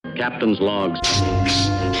Captain's logs.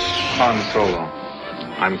 Han Solo.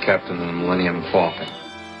 I'm captain of the Millennium Falcon.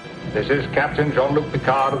 This is Captain Jean-Luc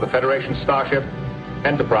Picard of the Federation starship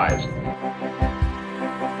Enterprise.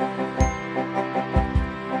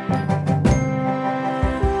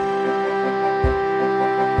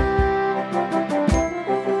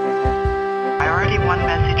 Priority 1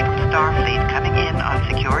 message from Starfleet coming in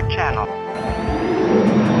on secured channel.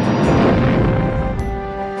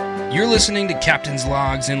 You're listening to Captain's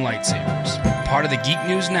Logs and Lightsabers, part of the Geek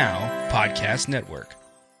News Now podcast network.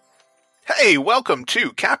 Hey, welcome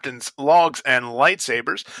to Captain's Logs and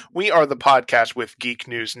Lightsabers. We are the podcast with Geek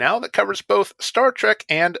News Now that covers both Star Trek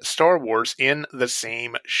and Star Wars in the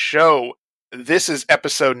same show. This is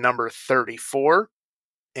episode number 34,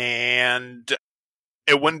 and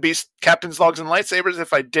it wouldn't be Captain's Logs and Lightsabers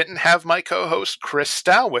if I didn't have my co-host Chris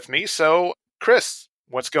Stow with me. So, Chris,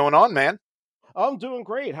 what's going on, man? I'm doing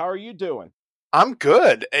great. How are you doing? I'm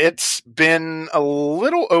good. It's been a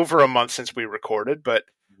little over a month since we recorded, but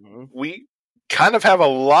we kind of have a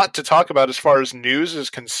lot to talk about as far as news is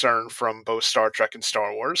concerned from both Star Trek and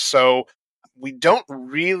Star Wars. So we don't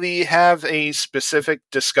really have a specific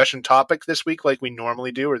discussion topic this week like we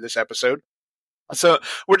normally do, or this episode. So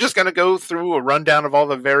we're just going to go through a rundown of all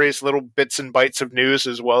the various little bits and bytes of news,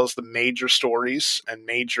 as well as the major stories and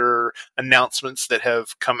major announcements that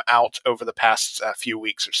have come out over the past few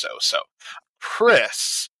weeks or so. So,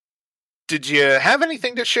 Chris, did you have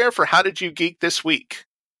anything to share for How Did You Geek this week?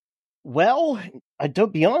 Well,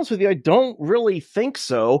 be honest with you, I don't really think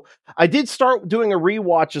so. I did start doing a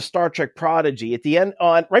rewatch of Star Trek Prodigy at the end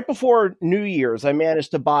right before New Year's. I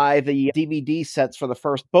managed to buy the DVD sets for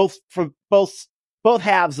both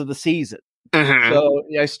halves of the season. Mm-hmm. So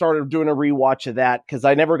I started doing a rewatch of that because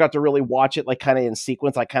I never got to really watch it like kind of in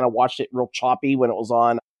sequence. I kind of watched it real choppy when it was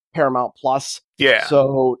on Paramount Plus. Yeah.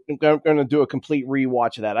 So I'm going to do a complete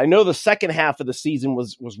rewatch of that. I know the second half of the season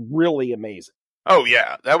was really amazing. Oh,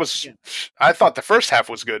 yeah. I thought the first half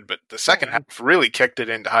was good, but the second half really kicked it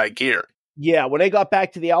into high gear. Yeah, when they got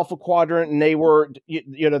back to the Alpha Quadrant and they were,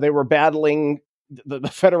 they were battling the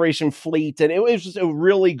Federation fleet, and it was just a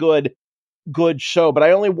really good show, but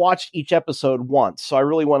I only watched each episode once, so I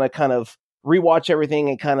really want to kind of rewatch everything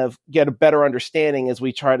and kind of get a better understanding as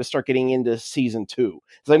we try to start getting into season 2.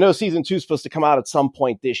 Because I know season 2 is supposed to come out at some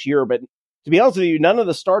point this year, but to be honest with you, none of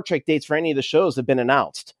the Star Trek dates for any of the shows have been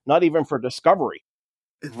announced, not even for Discovery.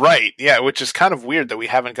 Right, yeah, which is kind of weird that we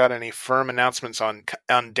haven't got any firm announcements on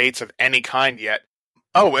dates of any kind yet.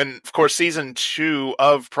 Oh, and of course, season 2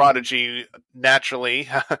 of Prodigy, naturally,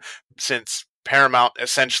 since Paramount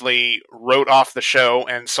essentially wrote off the show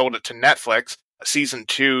and sold it to Netflix, season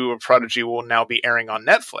 2 of Prodigy will now be airing on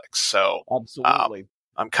Netflix. So absolutely.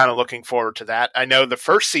 I'm kind of looking forward to that. I know the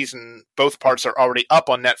first season, both parts are already up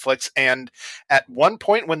on Netflix, and at one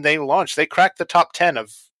point when they launched, they cracked the top 10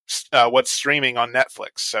 of what's streaming on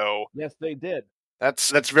Netflix. So yes, they did.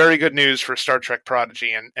 That's very good news for Star Trek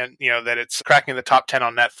Prodigy, and that it's cracking the top 10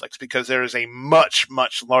 on Netflix, because there is a much,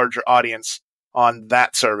 much larger audience on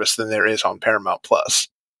that service than there is on Paramount Plus.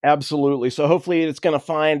 Absolutely. So hopefully it's going to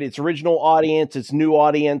find its original audience, its new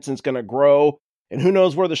audience, and it's going to grow. And who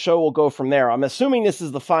knows where the show will go from there. I'm assuming this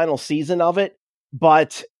is the final season of it,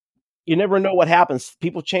 but you never know what happens.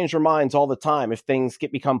 People change their minds all the time if things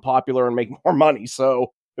become popular and make more money.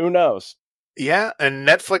 So who knows? Yeah, and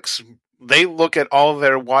Netflix, they look at all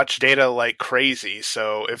their watch data like crazy.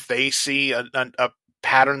 So if they see a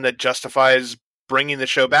pattern that justifies bringing the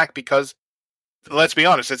show back, because let's be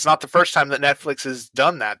honest, it's not the first time that Netflix has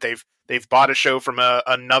done that. They've bought a show from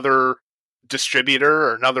another distributor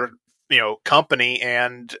or another company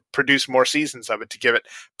and produced more seasons of it to give it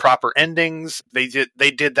proper endings. They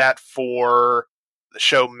did that for the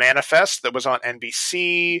show Manifest that was on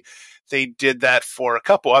NBC. They did that for a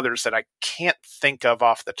couple others that I can't think of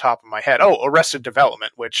off the top of my head. Oh, Arrested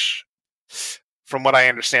Development, which, from what I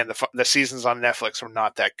understand, the seasons on Netflix were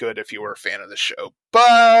not that good if you were a fan of the show.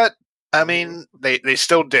 But I mean, they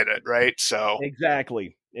still did it, right? So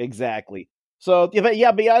exactly. So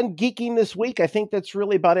beyond geeking this week, I think that's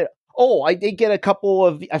really about it. Oh, I did get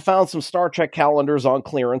I found some Star Trek calendars on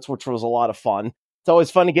clearance, which was a lot of fun. It's always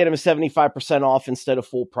fun to get them 75% off instead of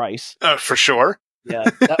full price. For sure. Yeah,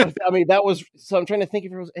 that was. So I'm trying to think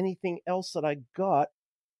if there was anything else that I got.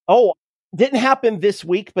 Oh, didn't happen this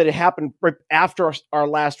week, but it happened right after our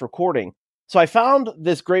last recording. So I found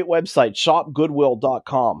this great website,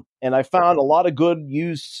 shopgoodwill.com, and I found a lot of good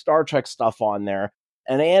used Star Trek stuff on there.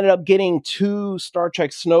 And I ended up getting 2 Star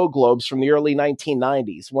Trek snow globes from the early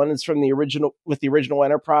 1990s. One is from the original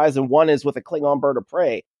Enterprise, and one is with a Klingon bird of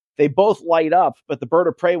prey. They both light up, but the bird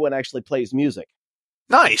of prey one actually plays music.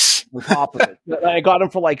 Nice. on top of it. I got them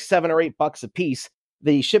for like $7 or $8 a piece.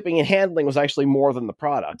 The shipping and handling was actually more than the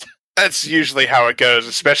product. That's usually how it goes,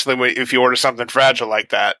 especially if you order something fragile like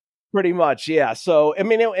that. Pretty much, yeah. So, I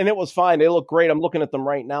mean, it was fine. They look great. I'm looking at them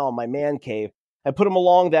right now in my man cave. I put them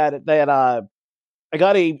along that I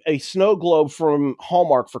got a snow globe from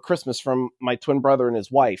Hallmark for Christmas from my twin brother and his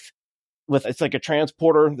wife. It's like a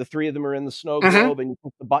transporter. The three of them are in the snow globe, and you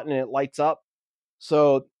push the button and it lights up.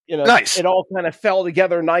 So, nice. It all kind of fell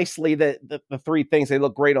together nicely. The three things, they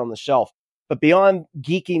look great on the shelf. But beyond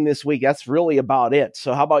geeking this week, that's really about it.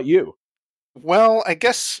 So how about you? Well, I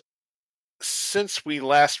guess since we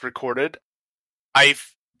last recorded, I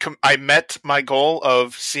met my goal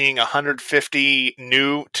of seeing 150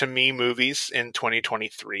 new to me movies in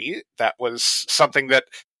 2023. That was something that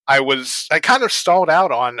I kind of stalled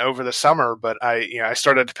out on over the summer, but I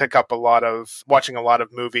started to pick up watching a lot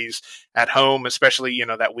of movies at home, especially,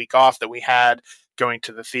 that week off that we had going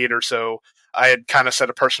to the theater. So I had kind of set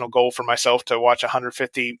a personal goal for myself to watch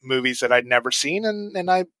 150 movies that I'd never seen.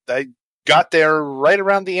 And I got there right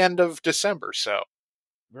around the end of December. So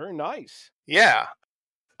very nice. Yeah.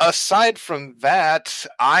 Aside from that,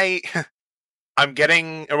 I'm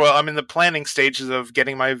in the planning stages of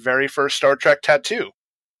getting my very first Star Trek tattoo.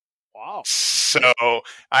 Wow. So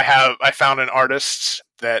I found an artist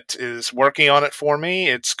that is working on it for me.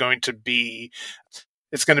 It's going to be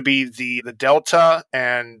the Delta,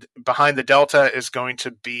 and behind the Delta is going to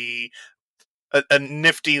be a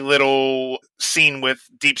nifty little scene with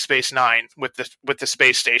Deep Space Nine with the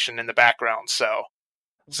space station in the background. So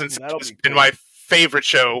since it's been my favorite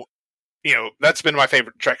show, that's been my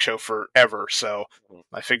favorite Trek show forever. So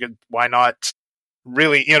I figured why not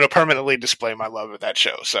really, permanently display my love of that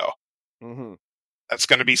show. So that's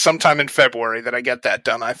going to be sometime in February that I get that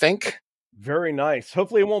done, I think. Very nice.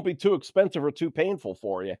 Hopefully it won't be too expensive or too painful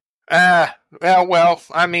for you. Well,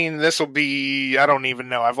 I mean, this will be, I don't even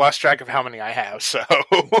know. I've lost track of how many I have, so.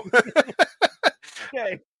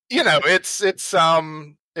 Okay.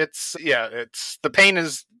 The pain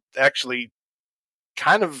is actually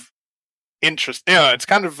kind of interesting. It's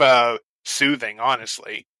kind of soothing,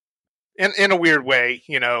 honestly. In a weird way,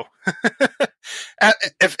 If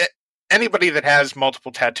anybody that has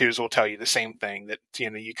multiple tattoos will tell you the same thing, that,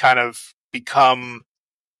 you kind of become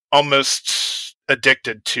almost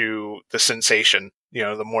addicted to the sensation,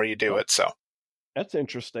 the more you do it. So that's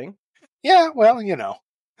interesting. Yeah, well,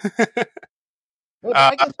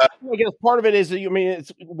 I guess part of it is,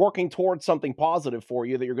 it's working towards something positive for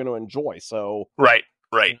you that you're going to enjoy. So right,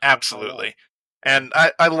 absolutely. And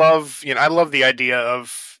I love the idea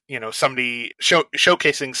of, somebody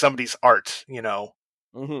showcasing somebody's art,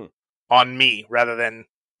 on me, rather than,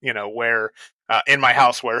 where in my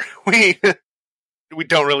house where we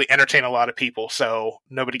don't really entertain a lot of people, so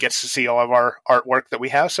nobody gets to see all of our artwork that we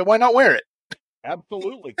have. So why not wear it?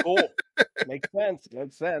 Absolutely. Cool. Makes sense.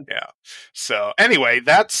 Yeah. So anyway,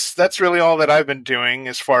 that's really all that I've been doing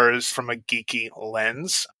as far as from a geeky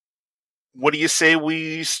lens. What do you say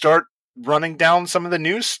we start running down some of the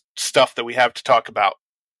news stuff that we have to talk about?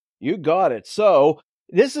 You got it. So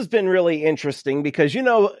this has been really interesting because, in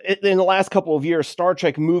the last couple of years, Star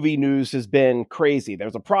Trek movie news has been crazy.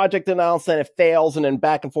 There's a project announced and it fails, and then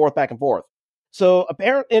back and forth. So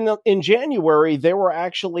apparently in January, there were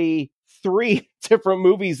actually 3 different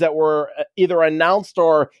movies that were either announced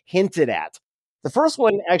or hinted at. The first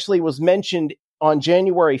one actually was mentioned on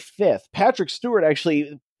January 5th.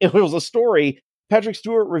 It was a story. Patrick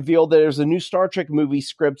Stewart revealed that there's a new Star Trek movie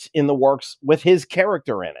script in the works with his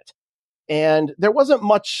character in it. And there wasn't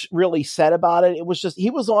much really said about it. It was just, he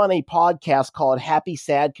was on a podcast called Happy,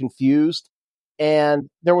 Sad, Confused. And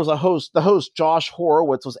there was the host, Josh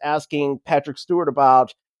Horowitz, was asking Patrick Stewart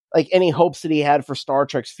about any hopes that he had for Star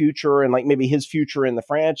Trek's future and maybe his future in the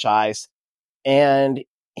franchise. And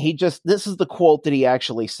this is the quote that he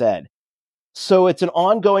actually said. "So it's an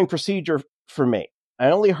ongoing procedure for me. I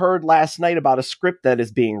only heard last night about a script that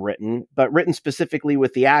is being written, but written specifically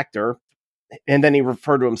with the actor," and then he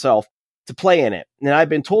referred to himself, "to play in it. And I've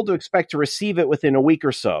been told to expect to receive it within a week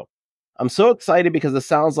or so. I'm so excited because it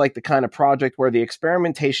sounds like the kind of project where the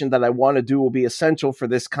experimentation that I want to do will be essential for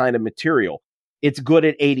this kind of material. It's good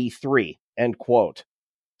at 83, end quote.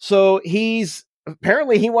 So he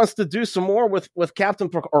wants to do some more with Captain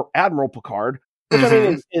or Admiral Picard, which I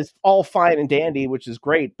mean is all fine and dandy, which is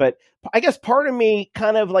great. But I guess part of me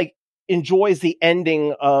kind of enjoys the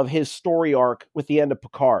ending of his story arc with the end of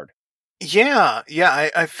Picard. Yeah.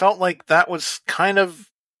 I felt like that was kind of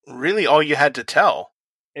really all you had to tell.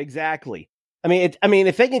 Exactly. I mean,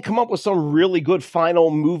 if they can come up with some really good final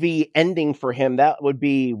movie ending for him, that would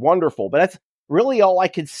be wonderful. But that's really all I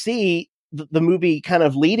could see the movie kind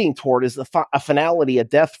of leading toward is a finality, a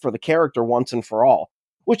death for the character once and for all,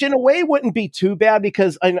 which in a way wouldn't be too bad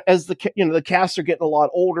because as the cast are getting a lot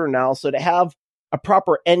older now, so to have a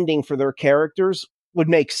proper ending for their characters would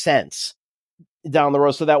make sense down the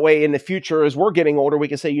road. So that way in the future, as we're getting older, we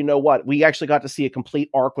can say, you know what, we actually got to see a complete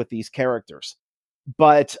arc with these characters.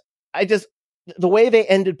 But the way they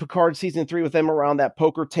ended Picard season 3 with them around that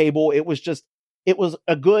poker table, it was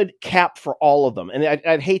a good cap for all of them. And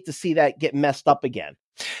I'd hate to see that get messed up again.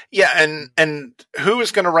 Yeah, and who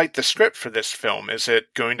is going to write the script for this film? Is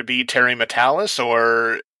it going to be Terry Matalas,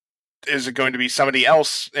 or is it going to be somebody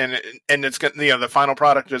else? And it's going, the final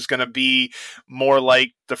product is going to be more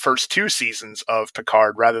like the first 2 seasons of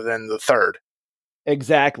Picard rather than the third.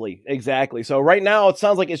 Exactly. So right now it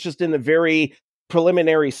sounds like it's just in the very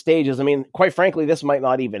preliminary stages. I mean, quite frankly, this might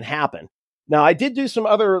not even happen. Now, I did do some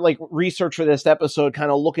other research for this episode,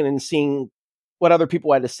 kind of looking and seeing what other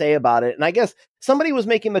people had to say about it. And I guess somebody was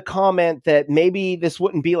making the comment that maybe this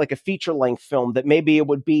wouldn't be like a feature-length film, that maybe it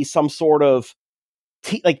would be some sort of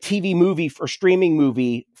TV movie or streaming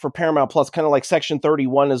movie for Paramount Plus, kind of like Section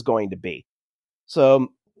 31 is going to be. So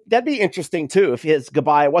that'd be interesting too, if his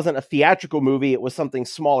Goodbye wasn't a theatrical movie, it was something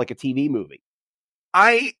small like a TV movie.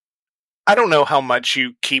 I don't know how much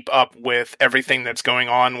you keep up with everything that's going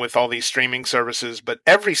on with all these streaming services, but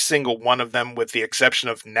every single one of them, with the exception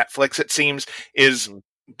of Netflix, it seems, is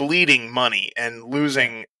bleeding money and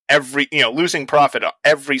losing profit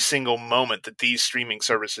every single moment that these streaming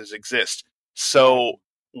services exist. So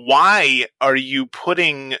why are you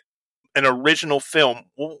putting an original film?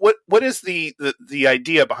 What is the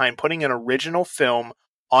idea behind putting an original film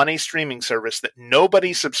on a streaming service that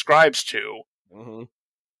nobody subscribes to? Mm-hmm.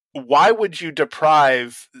 Why would you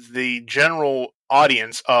deprive the general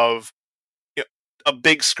audience of a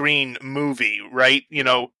big screen movie, right?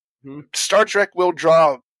 Star Trek will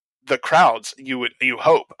draw the crowds, you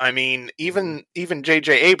hope. I mean, even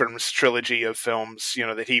J.J. Abrams' trilogy of films,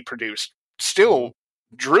 that he produced still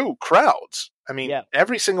drew crowds. I mean,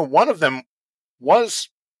 every single one of them was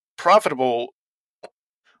profitable.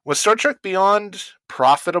 Was Star Trek Beyond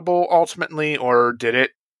profitable ultimately, or did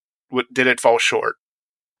it fall short?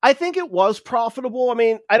 I think it was profitable. I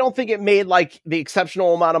mean, I don't think it made the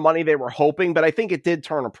exceptional amount of money they were hoping, but I think it did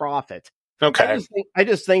turn a profit. Okay. I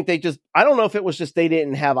just think I don't know if it was just they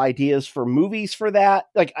didn't have ideas for movies for that.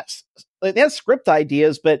 They had script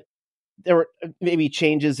ideas, but there were maybe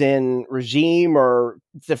changes in regime or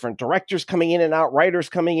different directors coming in and out, writers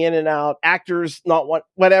coming in and out, actors,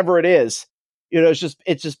 whatever it is.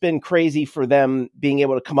 It's just been crazy for them being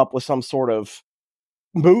able to come up with some sort of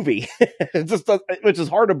movie, which is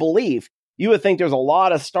hard to believe. You would think there's a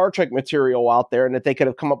lot of Star Trek material out there and that they could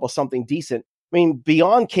have come up with something decent. I mean,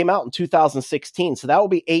 Beyond came out in 2016, so that will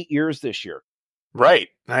be 8 years this year. Right.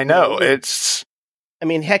 I know.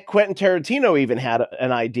 Heck, Quentin Tarantino even had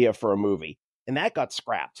an idea for a movie, and that got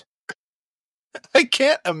scrapped. I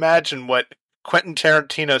can't imagine what Quentin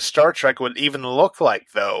Tarantino's Star Trek would even look like,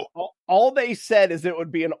 though. All they said is it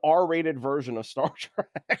would be an R-rated version of Star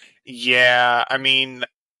Trek. Yeah, I mean,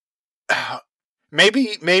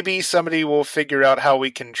 maybe somebody will figure out how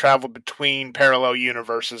we can travel between parallel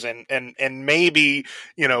universes, and maybe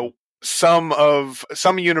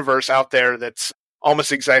some universe out there that's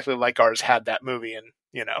almost exactly like ours had that movie, and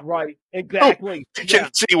right, exactly. You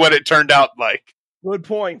can see what it turned out like. Good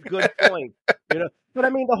point. But I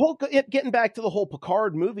mean, getting back to the whole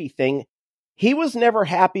Picard movie thing, he was never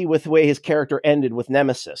happy with the way his character ended with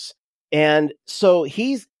Nemesis. And so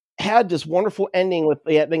he's had this wonderful ending with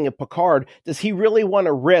the ending of Picard. Does he really want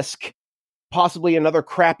to risk possibly another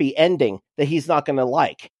crappy ending that he's not going to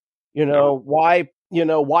like? Why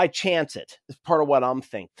chance it? Is part of what I'm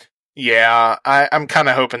thinking. Yeah, I'm kind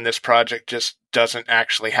of hoping this project just doesn't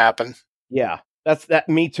actually happen. Yeah,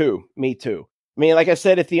 me too. I mean, like I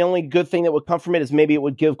said, if the only good thing that would come from it is maybe it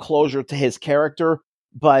would give closure to his character,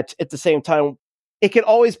 but at the same time, it could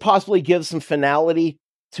always possibly give some finality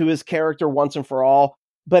to his character once and for all.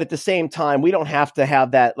 But at the same time, we don't have to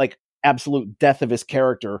have that absolute death of his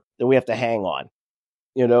character that we have to hang on.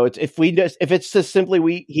 If it's just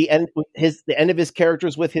simply the end of his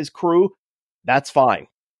characters with his crew, that's fine.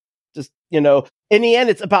 Just in the end,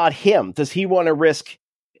 it's about him. Does he want to risk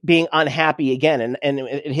being unhappy again? And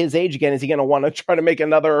at his age again, is he going to want to try to make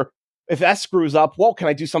another? If that screws up, well, can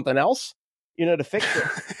I do something else? To fix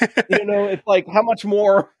it. It's how much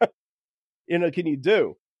more, can you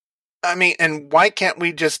do? I mean, and why can't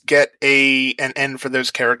we just get an end for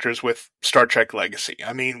those characters with Star Trek Legacy?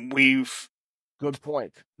 I mean, we've Good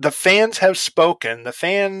point. The fans have spoken. The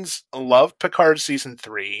fans loved Picard Season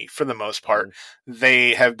 3 for the most part.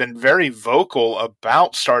 They have been very vocal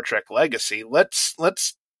about Star Trek Legacy. Let's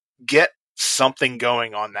get something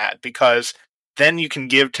going on that, because then you can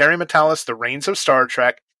give Terry Matalas the reins of Star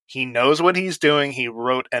Trek. He knows what he's doing. He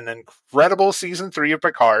wrote an incredible Season 3 of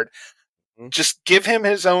Picard. Just give him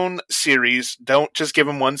his own series. Don't just give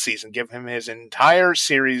him one season. Give him his entire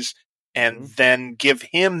series, and then give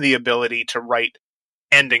him the ability to write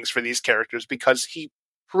endings for these characters, because he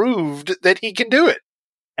proved that he can do it.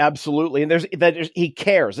 Absolutely. And he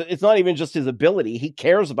cares. It's not even just his ability. He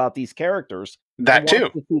cares about these characters. That too.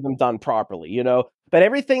 To see them done properly, you know. But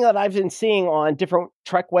everything that I've been seeing on different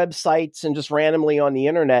Trek websites and just randomly on the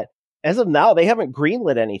internet, as of now, they haven't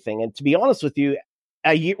greenlit anything. And to be honest with you,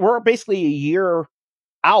 we're basically a year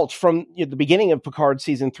out from the beginning of Picard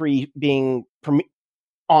Season 3 being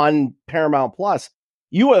on Paramount Plus.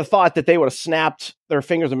 You would have thought that they would have snapped their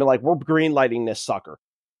fingers and been like, we're greenlighting this sucker.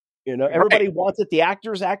 You know, everybody wants it. The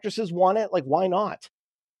actors, actresses want it. Like, why not?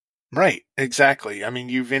 Right, exactly. I mean,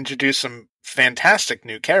 you've introduced some fantastic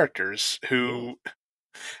new characters who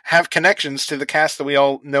have connections to the cast that we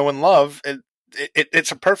all know and love.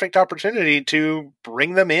 It's a perfect opportunity to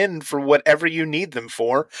bring them in for whatever you need them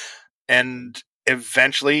for, and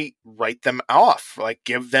eventually write them off. Like,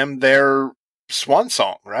 give them their swan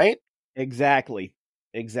song, right? Exactly.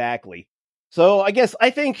 So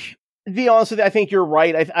to be honest with you, I think you're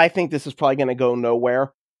right. I think this is probably going to go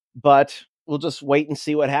nowhere, but we'll just wait and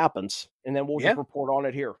see what happens, and then we'll just report on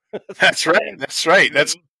it here. That's right. That's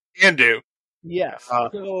what you can do. Yes.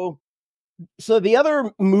 So the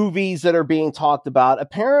other movies that are being talked about,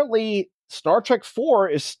 apparently Star Trek 4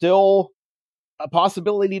 is still a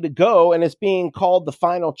possibility to go, and it's being called the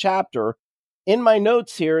final chapter. In my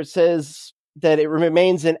notes here, it says that it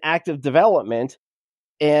remains in active development,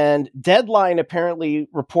 and Deadline apparently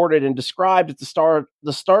reported and described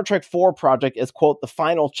the Star Trek 4 project as, quote, the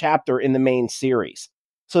final chapter in the main series.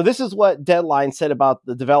 So this is what Deadline said about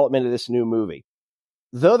the development of this new movie.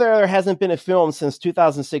 Though there hasn't been a film since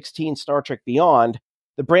 2016 Star Trek Beyond,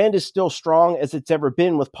 the brand is still strong as it's ever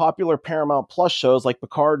been, with popular Paramount Plus shows like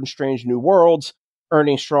Picard and Strange New Worlds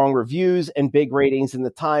earning strong reviews and big ratings in the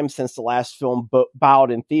time since the last film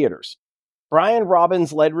bowed in theaters. Brian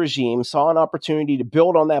Robbins-led regime saw an opportunity to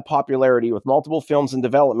build on that popularity with multiple films in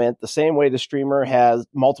development, the same way the streamer has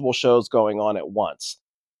multiple shows going on at once.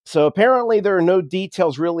 So apparently there are no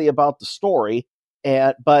details really about the story,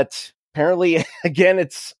 but apparently, again,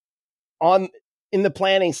 it's in the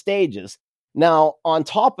planning stages. Now, on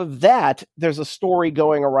top of that, there's a story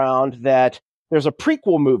going around that there's a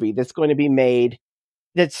prequel movie that's going to be made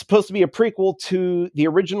that's supposed to be a prequel to the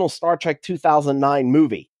original Star Trek 2009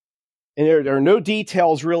 movie. And there are no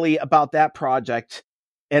details really about that project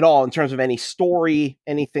at all in terms of any story,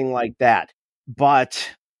 anything like that.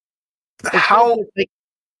 But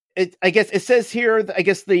I guess it says here, I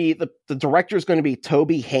guess the director is going to be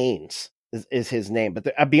Toby Haynes is his name.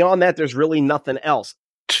 But beyond that, there's really nothing else.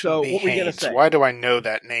 So what were we going to say? Why do I know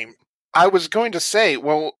that name? I was going to say,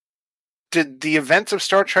 well, did the events of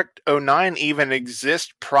Star Trek 09 even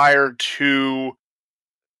exist prior to,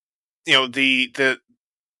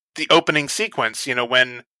 the opening sequence,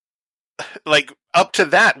 when, like, up to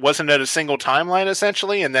that, wasn't it a single timeline,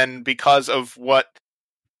 essentially? And then because of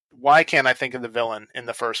why can't I think of the villain in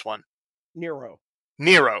the first one? Nero,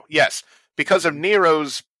 yes. Because of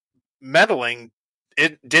Nero's meddling,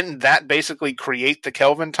 didn't that basically create the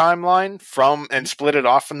Kelvin timeline and split it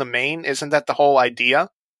off from the main? Isn't that the whole idea?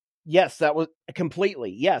 Yes, that was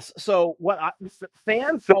completely, yes. So what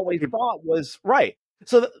fans always thought was, right.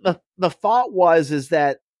 So the thought is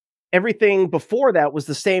that everything before that was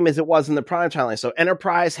the same as it was in the prime timeline. So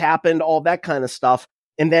Enterprise happened, all that kind of stuff.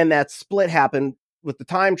 And then that split happened with the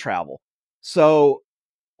time travel. So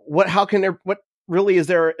what really is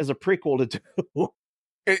there as a prequel to do?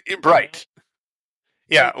 Right.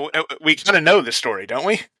 Yeah. We kind of know the story, don't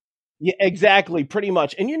we? Yeah, exactly. Pretty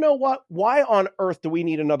much. And you know what? Why on earth do we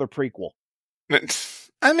need another prequel?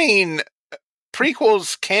 I mean,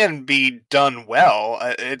 prequels can be done well.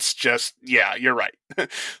 It's just, yeah, you're right.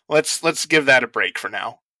 Let's give that a break for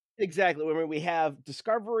now. Exactly. I mean, we have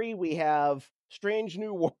Discovery, we have Strange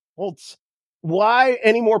New Worlds. Why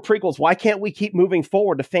any more prequels? Why can't we keep moving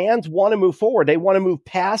forward? The fans want to move forward. They want to move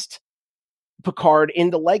past Picard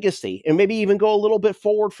into Legacy and maybe even go a little bit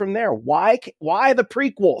forward from there. Why the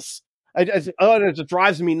prequels? It just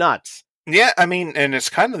drives me nuts. Yeah, I mean, and it's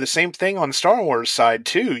kind of the same thing on Star Wars side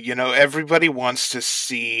too. Everybody wants to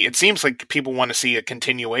see, it seems like people want to see a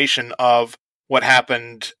continuation of what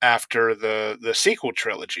happened after the sequel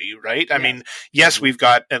trilogy, right? I mean, yes, we've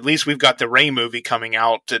got the Rey movie coming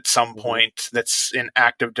out at some point that's in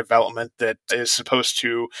active development that is supposed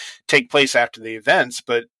to take place after the events,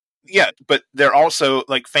 but they're also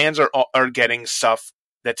like fans are getting stuff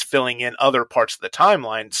that's filling in other parts of the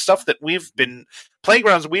timeline, stuff that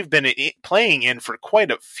playgrounds we've been playing in for quite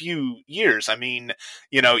a few years. I mean,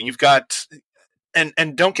 you've got.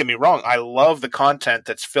 And don't get me wrong, I love the content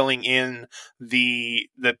that's filling in the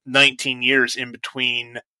 19 years in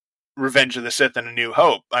between Revenge of the Sith and A New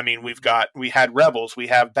Hope. I mean, we had Rebels, we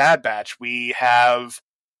have Bad Batch, we have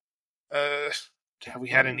we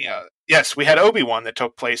had any? Yes, we had Obi-Wan that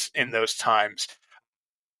took place in those times.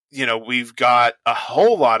 We've got a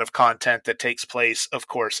whole lot of content that takes place, of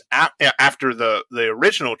course, after the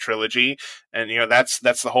original trilogy, and that's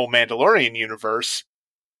the whole Mandalorian universe.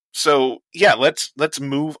 So yeah, let's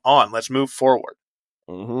move on. Let's move forward.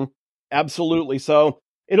 Absolutely. So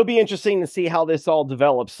it'll be interesting to see how this all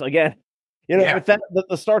develops. Again, with that,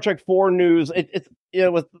 the Star Trek 4 news, it's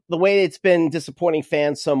with the way it's been disappointing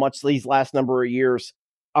fans so much these last number of years.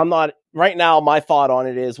 I'm not right now. My thought on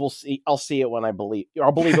it is, we'll see. I'll see it when I believe.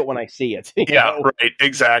 I'll believe it when I see it. Right.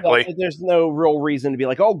 Exactly. There's no real reason to be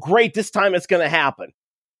like, oh, great, this time it's going to happen.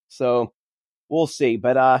 So we'll see.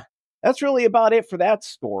 But that's really about it for that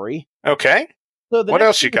story. Okay. So what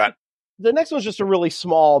else you got? The next one's just a really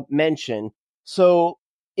small mention. So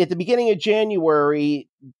at the beginning of January,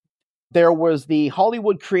 there was the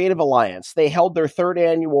Hollywood Creative Alliance. They held their third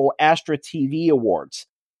annual Astra TV Awards,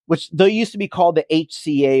 which they used to be called the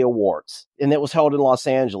HCA Awards, and it was held in Los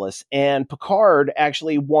Angeles. And Picard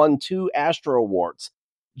actually won 2 Astra Awards.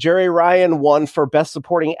 Jerry Ryan won for Best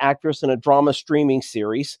Supporting Actress in a Drama Streaming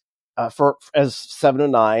Series. As 7 of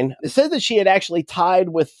 9. It said that she had actually tied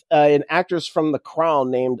with an actress from The Crown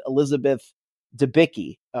named Elizabeth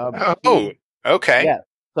Debicki. Okay. Yeah.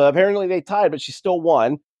 So apparently they tied, but she still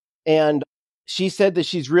won. And she said that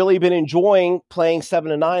she's really been enjoying playing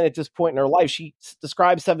 7 of 9 at this point in her life. She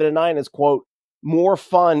describes 7 of 9 as, quote, more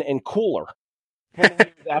fun and cooler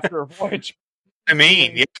after her voyage. I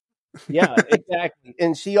mean, yeah, exactly.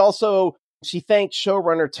 And she thanked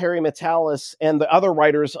showrunner Terry Matalas and the other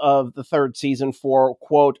writers of the third season for,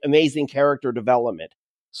 quote, amazing character development.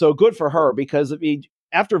 So good for her, because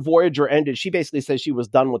after Voyager ended, she basically said she was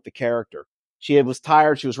done with the character. She was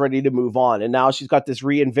tired. She was ready to move on. And now she's got this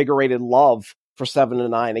reinvigorated love for 7 of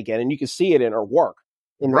 9 again. And you can see it in her work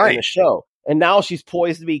in the show. And now she's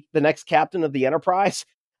poised to be the next captain of the Enterprise.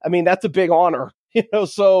 I mean, that's a big honor,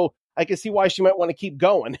 so I can see why she might want to keep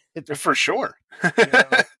going. For sure.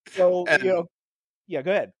 So, yeah,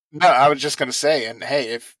 go ahead. No, I was just going to say, and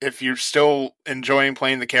hey, if you're still enjoying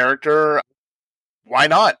playing the character, why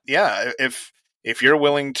not? Yeah, if you're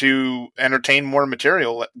willing to entertain more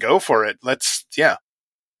material, go for it.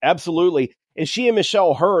 Absolutely. And she and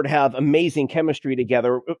Michelle Hurd have amazing chemistry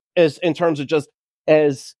together, as in terms of just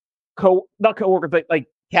as not co-workers, but like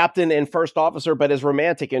captain and first officer, but as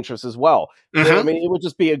romantic interests as well. So, I mean, it would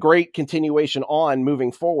just be a great continuation on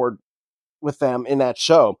moving forward with them in that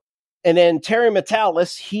show. And then Terry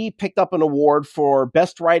Matalas, he picked up an award for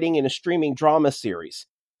best writing in a streaming drama series.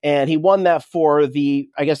 And he won that for he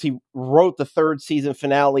wrote the third season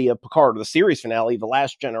finale of Picard, the series finale, The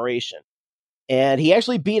Last Generation. And he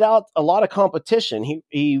actually beat out a lot of competition.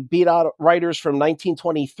 He beat out writers from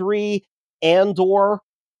 1923, Andor,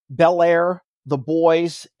 Bel Air, The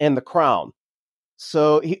Boys, and The Crown.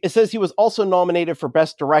 So it says he was also nominated for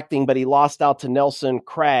best directing, but he lost out to Nelson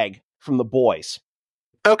Cragg from The Boys.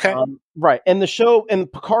 Okay. Right. And the show,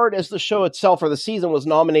 and Picard as the show itself, or the season, was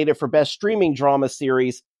nominated for best streaming drama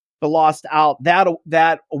series, but lost out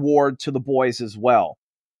that award to The Boys as well.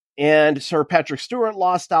 And Sir Patrick Stewart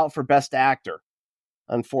lost out for best actor,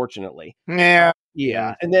 unfortunately. Yeah.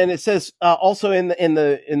 Yeah. And then it says also in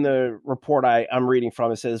the report I'm reading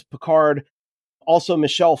from, it says Picard, also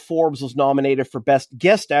Michelle Forbes was nominated for best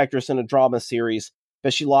guest actress in a drama series,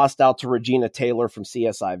 but she lost out to Regina Taylor from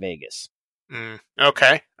CSI Vegas.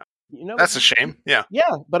 Okay. That's a shame. Yeah.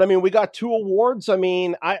 Yeah. But I mean, we got 2 awards. I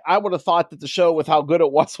mean, I would have thought that the show, with how good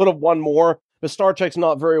it was, would have won more. But Star Trek's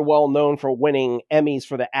not very well known for winning Emmys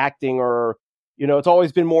for the acting, or, it's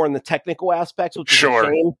always been more in the technical aspects, which is a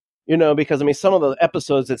shame, because I mean, some of the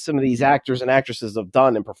episodes that some of these actors and actresses have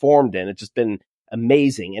done and performed in, it's just been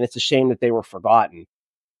amazing. And it's a shame that they were forgotten.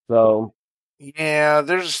 So. Yeah,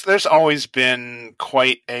 there's always been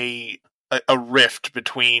quite a rift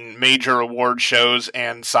between major award shows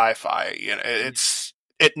and sci-fi.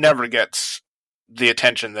 It never gets the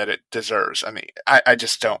attention that it deserves. I mean, I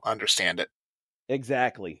just don't understand it.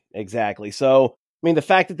 Exactly. So mean, the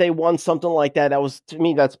fact that they won something like that, to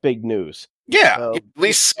me, that's big news. Yeah, at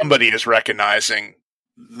least somebody is recognizing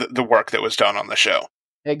the work that was done on the show.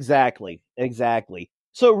 Exactly.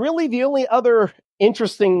 So really the only other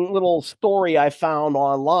interesting little story I found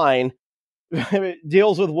online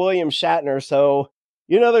deals with William Shatner. So,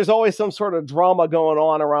 there's always some sort of drama going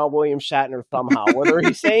on around William Shatner somehow, whether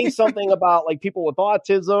he's saying something about like people with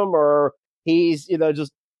autism or he's,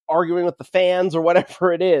 just arguing with the fans or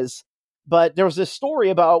whatever it is. But there was this story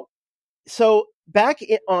about, so back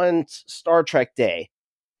on Star Trek Day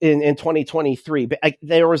in 2023,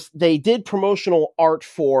 they did promotional art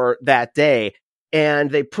for that day,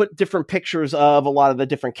 and they put different pictures of a lot of the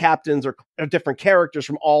different captains or different characters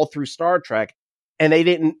from all through Star Trek, and they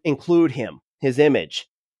didn't include his image.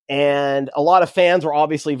 And a lot of fans were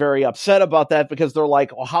obviously very upset about that because they're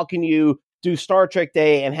like, well, how can you do Star Trek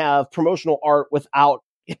Day and have promotional art without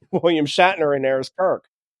William Shatner in there as Kirk?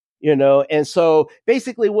 And so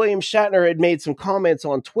basically William Shatner had made some comments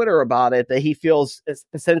on Twitter about it, that he feels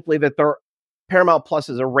essentially that Paramount Plus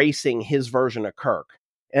is erasing his version of Kirk,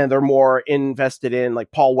 and they're more invested in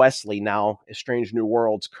like Paul Wesley now as Strange New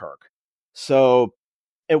Worlds Kirk. So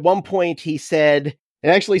at one point he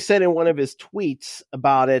actually said in one of his tweets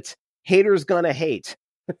about it, haters gonna hate.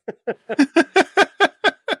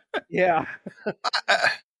 Yeah.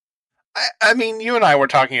 I mean, you and I were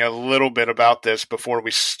talking a little bit about this before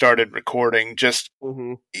we started recording. Just,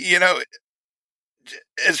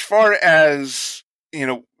 as far as,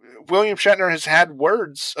 William Shatner has had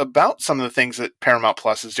words about some of the things that Paramount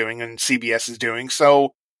Plus is doing and CBS is doing.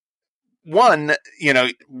 So, one,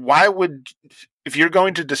 why would, if you're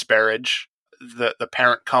going to disparage the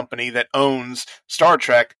parent company that owns Star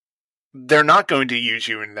Trek, they're not going to use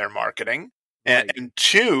you in their marketing. Right. And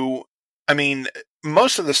two, I mean,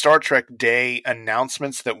 most of the Star Trek Day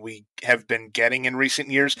announcements that we have been getting in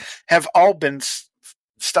recent years have all been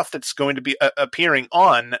stuff that's going to be appearing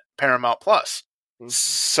on Paramount Plus. Mm-hmm.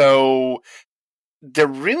 So they're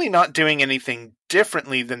really not doing anything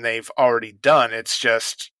differently than they've already done. It's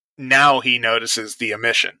just now he notices the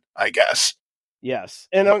omission, I guess. Yes,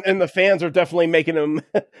 and the fans are definitely making him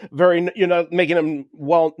making him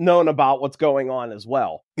well known about what's going on as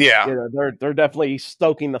well. Yeah, they're definitely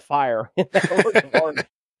stoking the fire. So,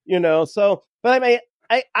 but I mean,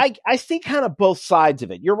 I see kind of both sides of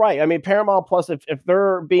it. You're right. I mean, Paramount Plus, if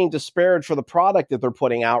they're being disparaged for the product that they're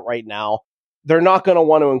putting out right now, they're not going to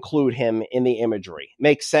want to include him in the imagery.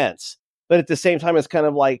 Makes sense, but at the same time, it's kind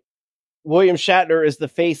of like, William Shatner is the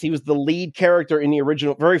face. He was the lead character in the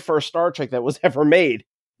original, very first Star Trek that was ever made.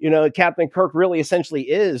 Captain Kirk really essentially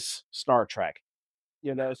is Star Trek.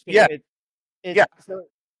 So yeah. So,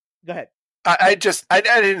 go ahead. I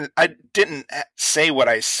didn't say what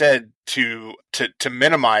I said to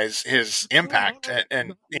minimize his impact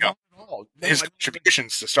and his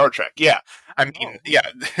contributions to Star Trek. Yeah, I mean,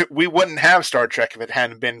 we wouldn't have Star Trek if it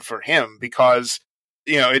hadn't been for him, because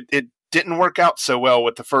it didn't work out so well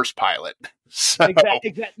with the first pilot. So.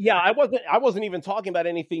 Exactly. Yeah, I wasn't even talking about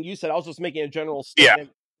anything you said. I was just making a general statement,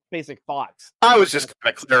 basic thoughts. I was just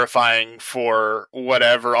kind of clarifying for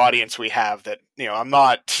whatever audience we have that I'm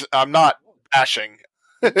not bashing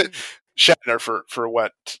Shatner for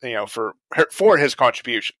what for his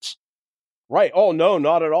contributions. Right. Oh no,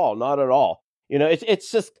 not at all. Not at all.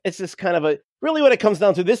 It's just kind of really what it comes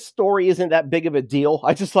down to. This story isn't that big of a deal.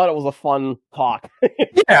 I just thought it was a fun talk.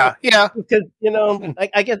 Yeah. Because,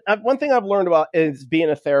 I guess one thing I've learned about is being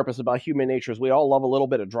a therapist about human nature is we all love a little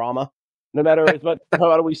bit of drama. No matter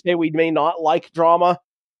how we say we may not like drama,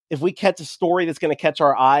 if we catch a story that's going to catch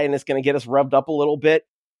our eye and it's going to get us revved up a little bit,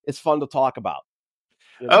 it's fun to talk about.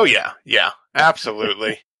 Oh, yeah. Yeah,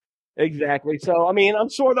 absolutely. Exactly. So, I mean, I'm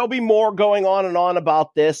sure there'll be more going on and on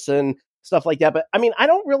about this and stuff like that. But I mean, I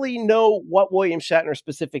don't really know what William Shatner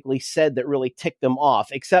specifically said that really ticked him off,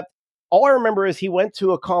 except all I remember is he went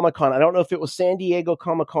to a Comic-Con. I don't know if it was San Diego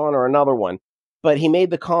Comic-Con or another one, but he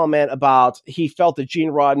made the comment about he felt that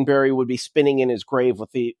Gene Roddenberry would be spinning in his grave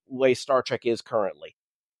with the way Star Trek is currently.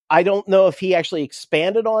 I don't know if he actually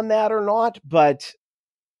expanded on that or not, but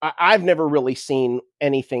I've never really seen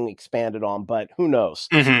anything expanded on, but who knows?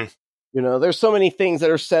 Mm-hmm. There's so many things that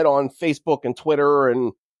are said on Facebook and Twitter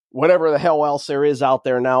and whatever the hell else there is out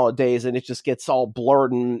there nowadays, and it just gets all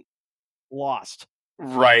blurred and lost.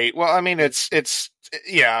 Right. Well, I mean, it's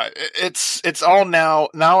all now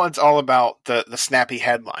it's all about the snappy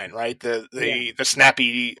headline, right? The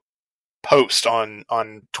snappy post on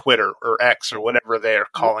Twitter or X or whatever they're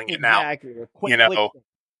calling it now.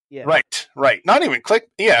 Yeah. Right. Not even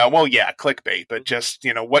clickbait, but just,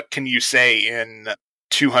 what can you say in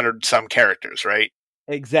 200 some characters, right?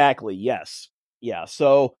 Exactly. Yes. Yeah.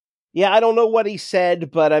 So Yeah, I don't know what he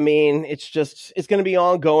said, but I mean, it's going to be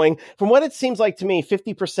ongoing. From what it seems like to me,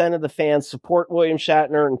 50% of the fans support William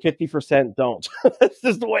Shatner and 50% don't. That's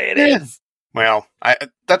just the way it is. Well,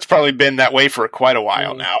 that's probably been that way for quite a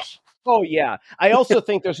while now. Oh, yeah. I also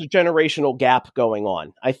think there's a generational gap going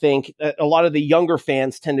on. I think a lot of the younger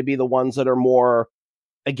fans tend to be the ones that are more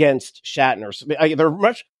against Shatner.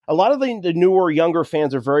 A lot of the newer, younger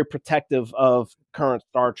fans are very protective of current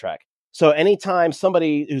Star Trek. So anytime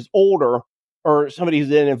somebody who's older or somebody who's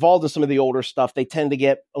been involved in some of the older stuff, they tend to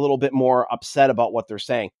get a little bit more upset about what they're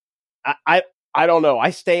saying. I don't know. I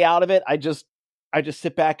stay out of it. I just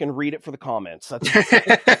sit back and read it for the comments. That's,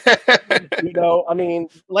 I mean,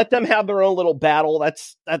 let them have their own little battle.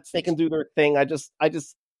 That's they can do their thing.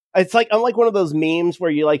 It's like, I'm like one of those memes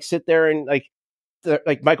where you like sit there and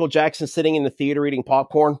like Michael Jackson sitting in the theater eating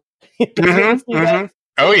popcorn.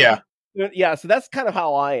 Oh yeah. Yeah, so that's kind of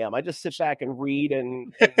how I am. I just sit back and read,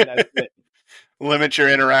 and that's it. Limit your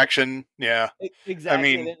interaction. Yeah, exactly.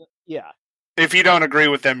 I mean, if you don't agree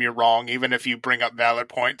with them, you're wrong, even if you bring up valid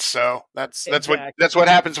points. So that's what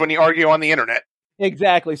happens when you argue on the internet.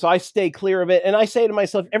 Exactly. So I stay clear of it, and I say to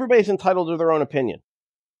myself, everybody's entitled to their own opinion.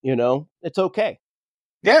 It's okay.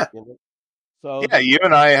 Yeah. So yeah, you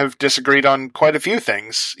and I have disagreed on quite a few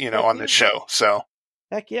things, on this show. So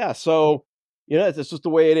heck yeah. So. It's just the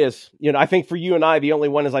way it is. I think for you and I, the only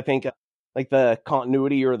one is, I think, like the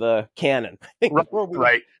continuity or the canon.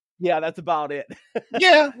 Right. Yeah, that's about it.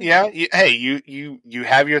 yeah. Hey, you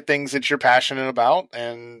have your things that you're passionate about,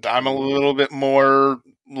 and I'm a little bit more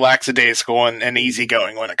lackadaisical and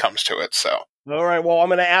easygoing when it comes to it. So. All right. Well, I'm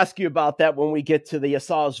going to ask you about that when we get to the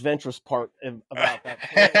Asajj Ventress part about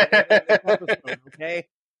that. Episode, okay.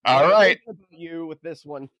 All right. You with this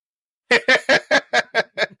one.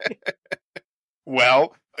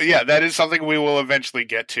 Well, yeah, that is something we will eventually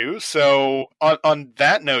get to. So, on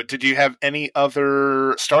that note, did you have any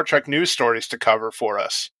other Star Trek news stories to cover for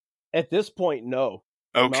us? At this point, no.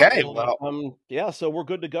 Okay, so we're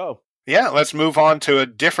good to go. Yeah, let's move on to a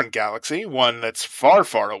different galaxy, one that's far,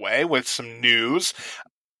 far away, with some news.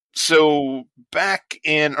 So, back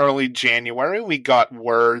in early January, we got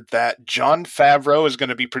word that Jon Favreau is going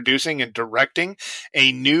to be producing and directing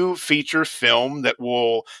a new feature film that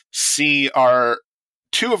will see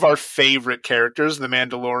two of our favorite characters, the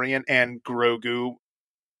Mandalorian and Grogu,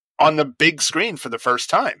 on the big screen for the first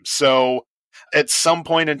time. So, at some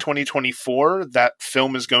point in 2024, that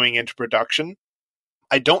film is going into production.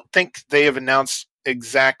 I don't think they have announced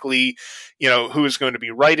exactly, who is going to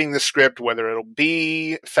be writing the script, whether it'll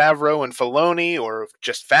be Favreau and Filoni or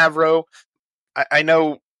just Favreau. I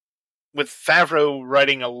know with Favreau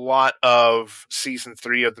writing a lot of season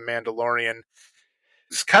 3 of The Mandalorian,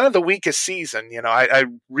 it's kind of the weakest season. I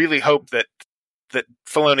really hope that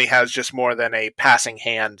Filoni has just more than a passing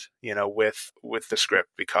hand, with the script,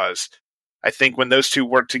 because I think when those two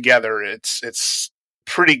work together, it's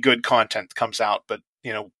pretty good content that comes out. But,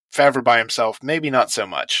 Favreau by himself, maybe not so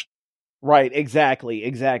much. Right, exactly.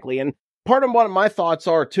 And part of what my thoughts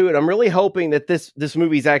are too, and I'm really hoping that this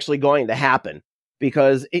movie is actually going to happen,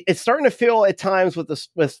 because it's starting to feel at times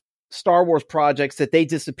with Star Wars projects that they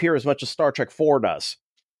disappear as much as Star Trek 4 does.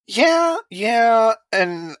 Yeah,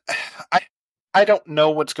 and I don't know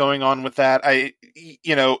what's going on with that.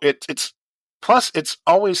 It's plus it's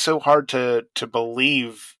always so hard to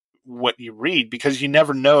believe what you read, because you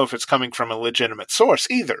never know if it's coming from a legitimate source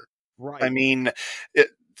either. Right. I mean,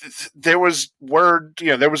 there was word,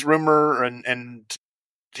 there was rumor and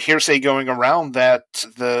hearsay going around that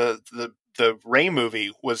the Rey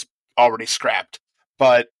movie was already scrapped,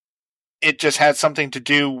 but it just had something to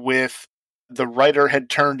do with the writer had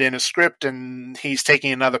turned in a script and he's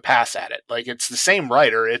taking another pass at it. Like, it's the same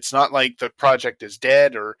writer. It's not like the project is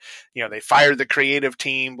dead or, they fired the creative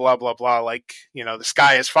team, blah, blah, blah. Like, the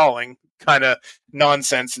sky is falling kind of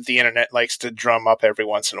nonsense that the internet likes to drum up every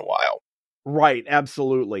once in a while. Right.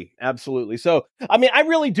 Absolutely. So, I mean, I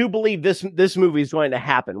really do believe this movie is going to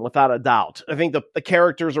happen without a doubt. I think the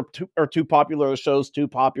characters are too popular. The show's too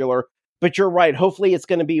popular, but you're right. Hopefully it's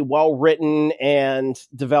going to be well written and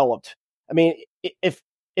developed. I mean, if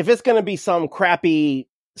it's going to be some crappy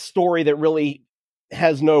story that really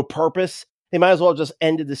has no purpose, they might as well just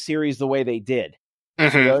ended the series the way they did.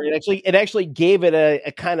 Mm-hmm. It actually gave it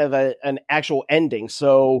a kind of an actual ending.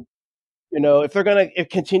 So, if they're going to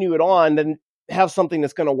continue it on, then have something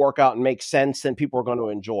that's going to work out and make sense and people are going to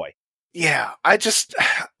enjoy. Yeah, I just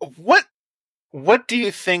what do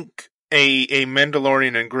you think a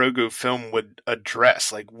Mandalorian and Grogu film would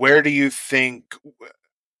address? Like, where do you think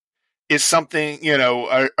is something,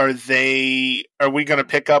 are we going to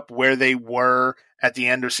pick up where they were at the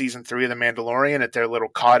end of season 3 of The Mandalorian at their little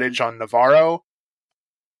cottage on Navarro.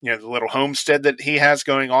 The little homestead that he has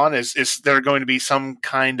going on. Is there going to be some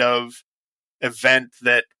kind of event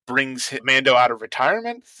that brings Mando out of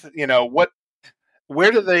retirement?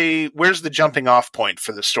 Where's the jumping off point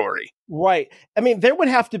for the story? Right. I mean, there would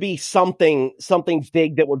have to be something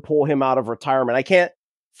big that would pull him out of retirement. I can't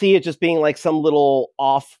see it just being like some little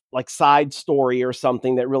off, like, side story or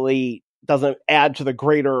something that really doesn't add to the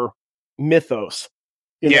greater mythos.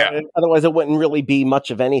 Otherwise it wouldn't really be much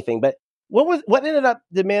of anything. But what ended up,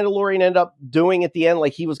 the Mandalorian end up doing at the end?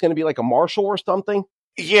 Like, he was going to be like a marshal or something?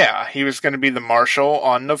 Yeah, he was going to be the marshal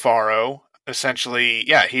on Navarro. Essentially,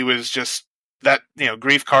 yeah, he was just that,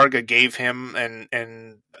 Grief Karga gave him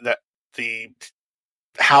and that the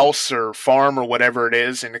house or farm or whatever it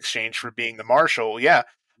is in exchange for being the marshal. Yeah.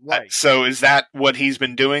 Right. So is that what he's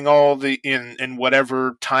been doing in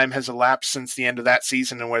whatever time has elapsed since the end of that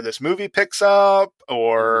season and where this movie picks up?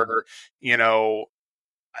 Or,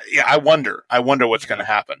 I wonder what's going to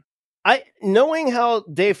happen. Knowing how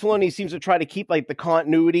Dave Filoni seems to try to keep like the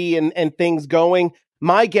continuity and things going,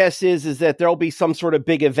 my guess is that there'll be some sort of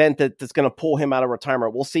big event that's going to pull him out of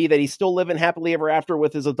retirement. We'll see that he's still living happily ever after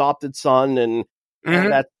with his adopted son and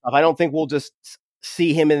that stuff. I don't think we'll just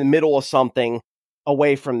see him in the middle of something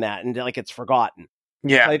away from that and like it's forgotten.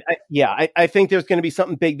 Yeah. I think there's going to be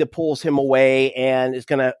something big that pulls him away and is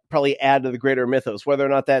going to probably add to the greater mythos, whether or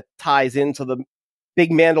not that ties into the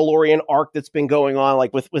big Mandalorian arc that's been going on,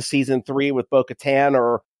 like with season 3 with Bo-Katan,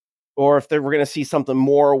 or if we're going to see something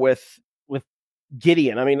more with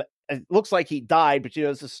Gideon. I mean, it looks like he died, but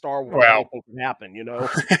this is Star Wars. Anything can happen,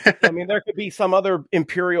 I mean, there could be some other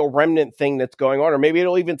Imperial remnant thing that's going on, or maybe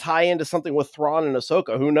it'll even tie into something with Thrawn and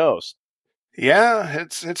Ahsoka. Who knows? Yeah,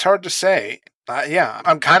 it's hard to say.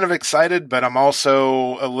 I'm kind of excited, but I'm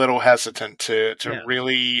also a little hesitant to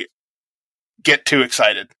really get too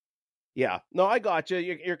excited. Yeah, no, I got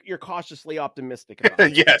you. You're cautiously optimistic about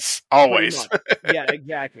it. Yes, always. Yeah,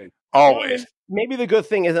 exactly. Always. Well, maybe the good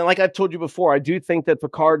thing is, and like I've told you before, I do think that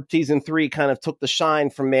Picard season 3 kind of took the shine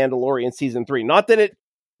from Mandalorian season 3. Not that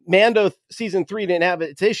Mando season 3 didn't have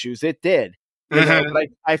its issues; it did. But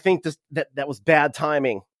I think that was bad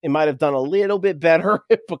timing. It might have done a little bit better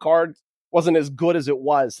if Picard wasn't as good as it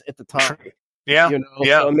was at the time. Yeah.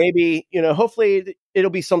 So maybe, hopefully it'll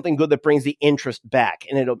be something good that brings the interest back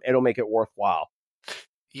and it'll make it worthwhile.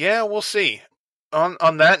 Yeah, we'll see.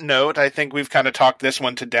 On that note, I think we've kind of talked this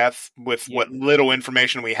one to death with what little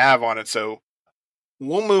information we have on it. So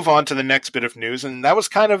we'll move on to the next bit of news. And that was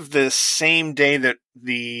kind of the same day that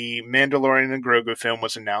the Mandalorian and Grogu film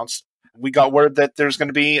was announced. We got word that there's going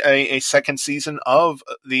to be a second season of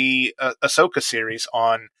the Ahsoka series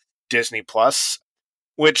on Disney Plus,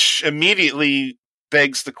 which immediately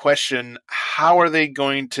begs the question, how are they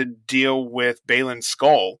going to deal with Baylan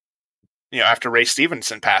Skoll, after Ray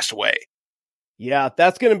Stevenson passed away? Yeah,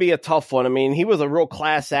 that's going to be a tough one. I mean, he was a real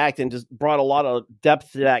class act and just brought a lot of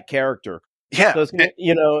depth to that character. Yeah. So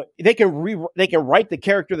they can write the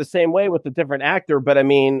character the same way with a different actor, but I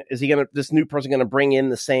mean, is this new person going to bring in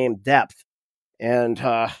the same depth? And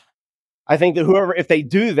I think that if they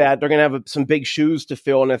do that, they're going to have some big shoes to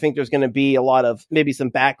fill. And I think there's going to be a lot of maybe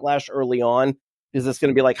some backlash early on. Is this going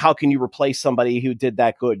to be like, how can you replace somebody who did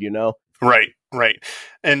that good, Right.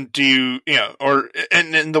 And do you,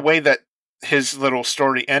 and the way that his little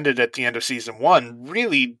story ended at the end of season 1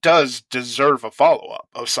 really does deserve a follow-up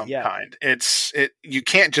of some kind. You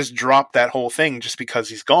can't just drop that whole thing just because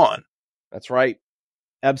he's gone. That's right.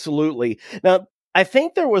 Absolutely. Now, I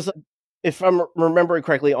think there was, if I'm remembering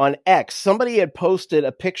correctly, on X, somebody had posted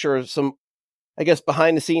a picture of some, I guess,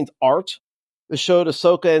 behind-the-scenes art that showed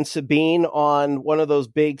Ahsoka and Sabine on one of those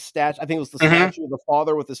big statues. I think it was the statue of the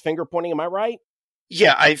father with his finger pointing. Am I right?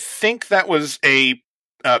 Yeah, I think that was a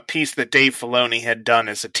piece that Dave Filoni had done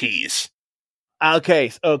as a tease.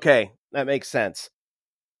 Okay, that makes sense.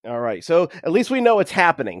 All right, so at least we know it's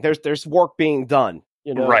happening. There's work being done.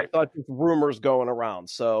 Right. Not just rumors going around.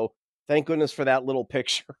 So thank goodness for that little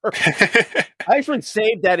picture. I actually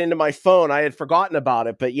saved that into my phone. I had forgotten about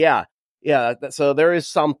it, but yeah. So there is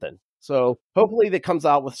something. So hopefully that comes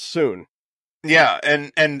out with soon. Yeah,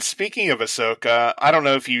 and speaking of Ahsoka, I don't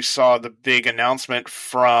know if you saw the big announcement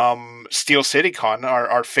from Steel City Con,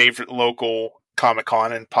 our favorite local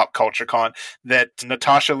Comic-Con and pop culture con, that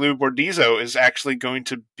Natasha Liu Bordizzo is actually going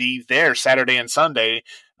to be there Saturday and Sunday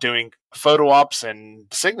doing photo ops and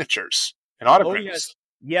signatures and autographs.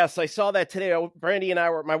 Yes, I saw that today. Brandy and I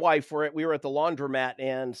my wife, we were at the laundromat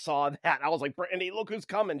and saw that. I was like, Brandy, look who's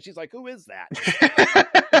coming. She's like, who is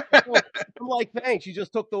that? I'm like, thanks. You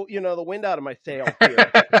just took the wind out of my sails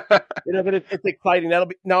here. But it's exciting.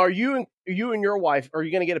 Now. Are you and your wife? Are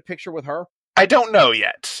you going to get a picture with her? I don't know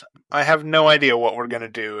yet. I have no idea what we're going to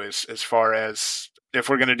do as far as if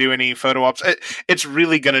we're going to do any photo ops. It's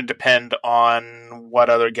really going to depend on what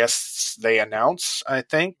other guests they announce, I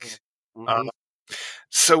think. Mm-hmm.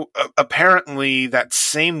 So apparently that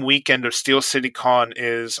same weekend of Steel City Con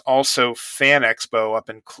is also Fan Expo up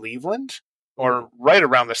in Cleveland, or right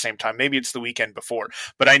around the same time. Maybe it's the weekend before.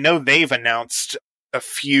 But I know they've announced a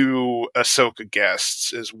few Ahsoka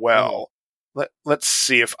guests as well. Let's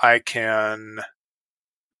see if I can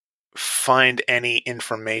find any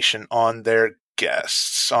information on their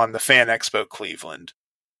guests on the Fan Expo Cleveland.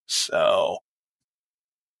 So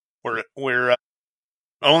we're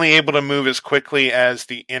only able to move as quickly as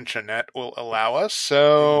the internet will allow us.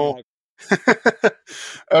 So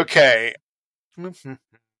okay.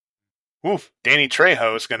 Oof, Danny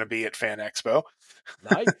Trejo is going to be at Fan Expo.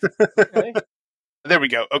 Nice. Okay. There we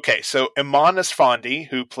go. Okay, so Iman Esfandi,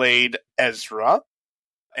 who played Ezra,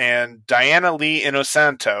 and Diana Lee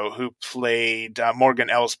Inosanto, who played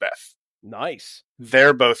Morgan Elsbeth. Nice.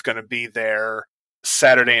 They're both going to be there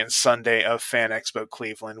Saturday and Sunday of Fan Expo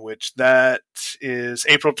Cleveland, which that is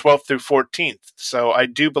April 12th through 14th. So I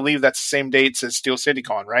do believe that's the same dates as Steel City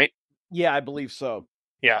Con, right? Yeah, I believe so.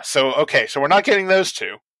 Yeah, so okay, so we're not getting those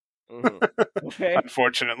two. Mm-hmm. Okay.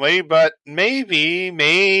 Unfortunately, but maybe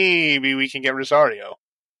we can get Rosario.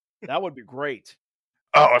 That would be great.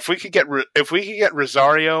 Oh, if we could get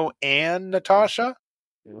Rosario and Natasha,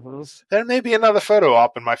 there may be another photo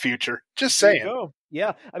op in my future. Just saying. Go.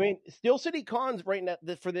 Yeah, I mean, Steel City Cons right now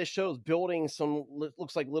for this show is building some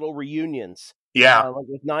looks like little reunions. Yeah, like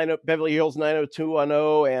with Beverly Hills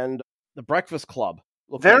 90210 and the Breakfast Club.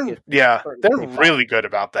 They're really good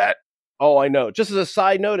about that. Oh, I know. Just as a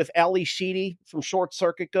side note, if Ali Sheedy from Short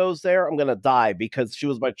Circuit goes there, I'm gonna die because she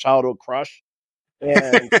was my childhood crush,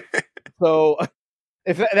 and so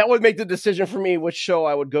if that would make the decision for me which show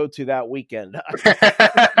I would go to that weekend.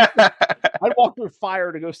 I'd walk through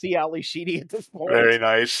fire to go see Ali Sheedy at this point. Very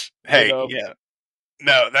nice. Hey, yeah.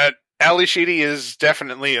 No, that Ali Sheedy is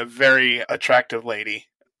definitely a very attractive lady,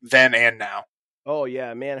 then and now. Oh,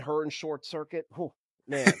 yeah, man. Her and Short Circuit. Oh,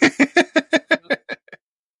 man.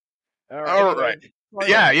 All right.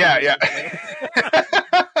 Yeah.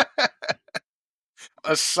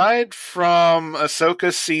 Aside from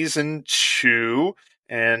Ahsoka Season 2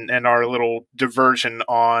 and our little diversion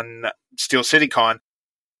on Steel City Con,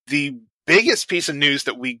 the biggest piece of news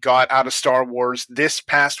that we got out of Star Wars this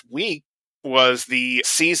past week was the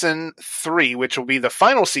Season 3, which will be the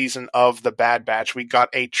final season of The Bad Batch. We got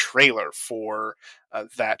a trailer for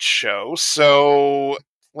that show. So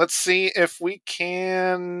let's see if we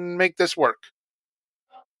can make this work.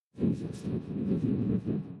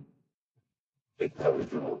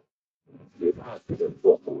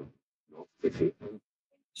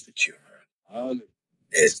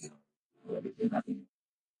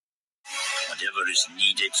 Whatever is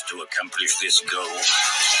needed to accomplish this goal,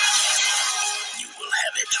 you will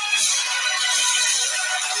have it.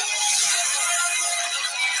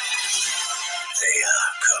 They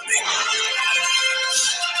are coming.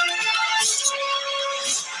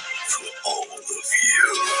 For all of you.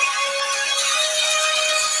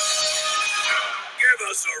 Give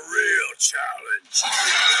us a real challenge.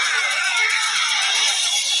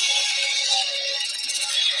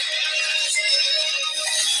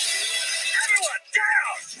 Everyone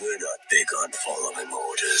down! We're not big on following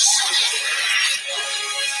orders.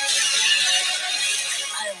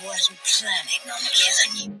 I wasn't planning on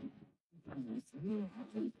killing you.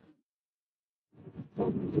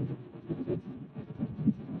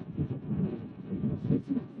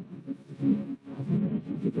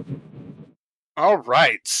 All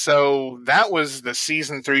right, so that was the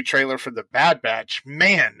Season 3 trailer for The Bad Batch.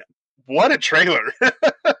 Man, what a trailer.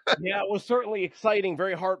 Yeah, it was certainly exciting,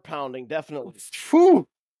 very heart-pounding, definitely. Whew.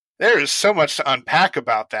 There is so much to unpack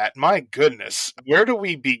about that. My goodness. Where do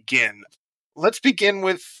we begin? Let's begin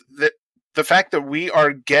with the fact that we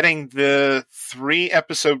are getting the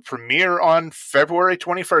 3-episode premiere on February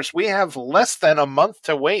 21st. We have less than a month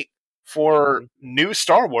to wait for new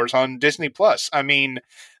Star Wars on Disney+. I mean,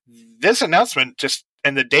 this announcement just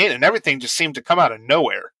and the date and everything just seemed to come out of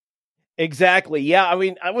nowhere. Exactly. Yeah. I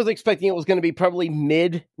mean, I was expecting it was going to be probably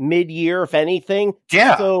mid-year, if anything.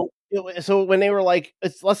 Yeah. So when they were like,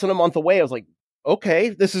 it's less than a month away, I was like, okay,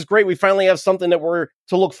 this is great. We finally have something that we're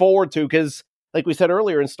to look forward to. Because like we said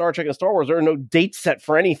earlier in Star Trek and Star Wars, there are no dates set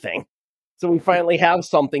for anything. So we finally have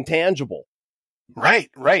something tangible. Right.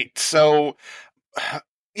 So,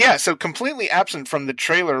 yeah. So completely absent from the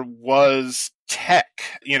trailer was Tech,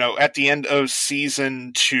 at the end of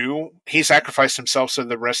season 2, he sacrificed himself so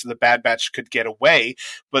the rest of the Bad Batch could get away.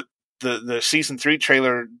 But the season 3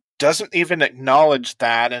 trailer doesn't even acknowledge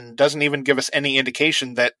that and doesn't even give us any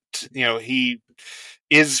indication that, he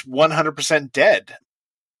is 100% dead.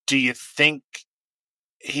 Do you think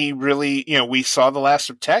he really, we saw the last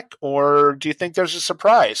of Tech, or do you think there's a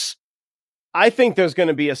surprise? I think there's going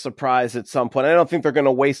to be a surprise at some point. I don't think they're going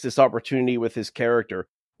to waste this opportunity with his character.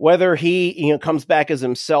 Whether he, comes back as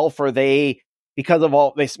himself, or they, because of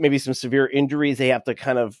maybe some severe injuries, they have to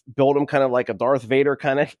kind of build him kind of like a Darth Vader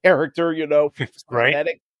kind of character,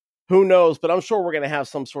 Right? Who knows? But I'm sure we're going to have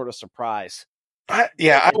some sort of surprise.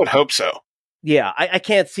 I would hope so. Yeah, I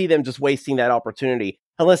can't see them just wasting that opportunity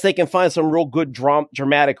unless they can find some real good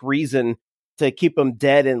dramatic reason to keep him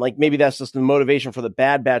dead. And like maybe that's just the motivation for the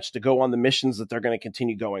Bad Batch to go on the missions that they're going to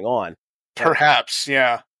continue going on. Perhaps,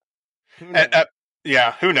 yeah.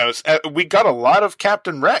 Yeah, who knows? We got a lot of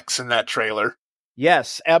Captain Rex in that trailer.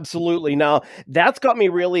 Yes, absolutely. Now, that's got me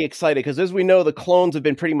really excited because, as we know, the clones have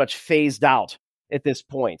been pretty much phased out at this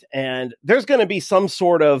point. And there's going to be some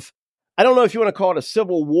sort of, I don't know if you want to call it a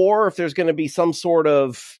civil war, if there's going to be some sort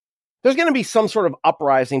of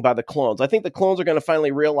uprising by the clones. I think the clones are going to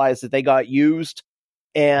finally realize that they got used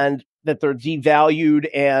and that they're devalued,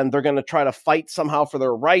 and they're going to try to fight somehow for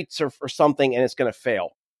their rights or something, and it's going to fail.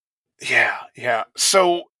 Yeah.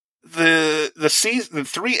 So the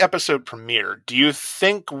 3-episode premiere, do you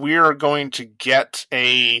think we're going to get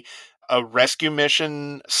a rescue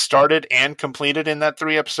mission started and completed in that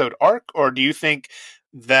 3-episode arc, or do you think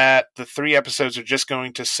that the 3 episodes are just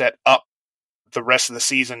going to set up the rest of the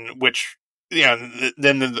season, which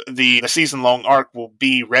then the season-long arc will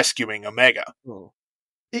be rescuing Omega?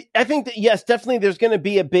 I think that, yes, definitely there's going to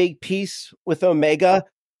be a big piece with Omega.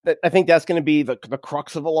 I think that's going to be the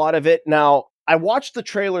crux of a lot of it. Now, I watched the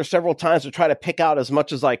trailer several times to try to pick out as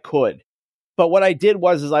much as I could. But what I did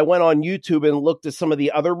was I went on YouTube and looked at some of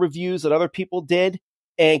the other reviews that other people did,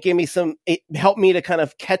 and it helped me to kind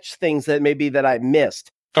of catch things that I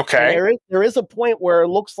missed. Okay. There is a point where it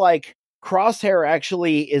looks like Crosshair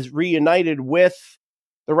actually is reunited with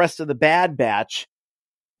the rest of the Bad Batch,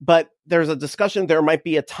 but there's a discussion there might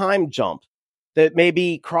be a time jump, that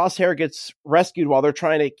maybe Crosshair gets rescued while they're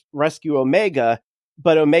trying to rescue Omega,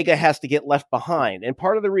 but Omega has to get left behind. And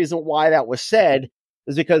part of the reason why that was said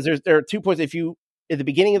is because there are 2 points. At the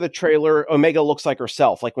beginning of the trailer, Omega looks like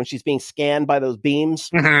herself, like when she's being scanned by those beams.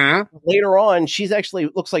 Mm-hmm. Later on,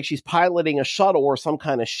 looks like she's piloting a shuttle or some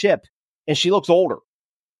kind of ship, and she looks older.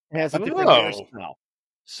 It has a different hairstyle.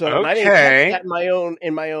 So okay. I didn't catch that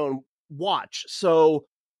in my own watch. So,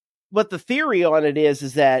 but the theory on it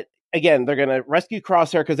is that, again, they're going to rescue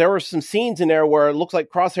Crosshair, because there were some scenes in there where it looks like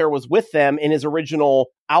Crosshair was with them in his original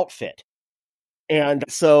outfit. And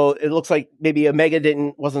so it looks like maybe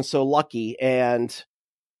Omega wasn't so lucky. And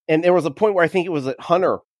there was a point where I think it was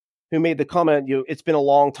Hunter who made the comment, it's been a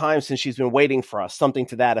long time since she's been waiting for us, something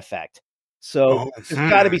to that effect. So there's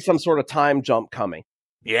got to be some sort of time jump coming.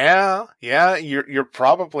 Yeah, you're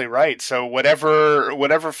probably right. So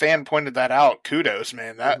whatever fan pointed that out, kudos,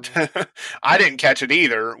 man. That I didn't catch it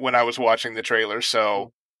either when I was watching the trailer.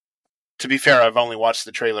 So to be fair, I've only watched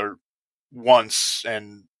the trailer once,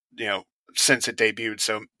 and since it debuted.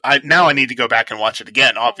 So I need to go back and watch it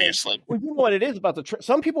again. Obviously, well, you know what it is about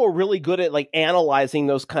some people are really good at like analyzing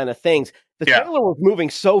those kind of things. The trailer was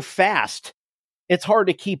moving so fast, it's hard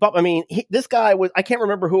to keep up. I mean, this guy I can't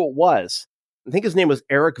remember who it was. I think his name was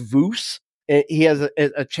Eric Voos. He has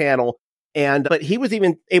a channel, but he was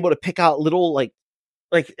even able to pick out little like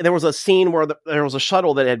there was a scene where there was a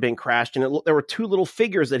shuttle that had been crashed, and there were 2 little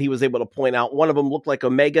figures that he was able to point out. One of them looked like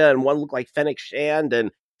Omega, and one looked like Fennec Shand.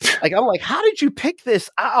 And I'm like, how did you pick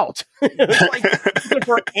this out? Like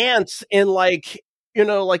different ants in like in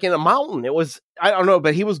a mountain. It was, I don't know,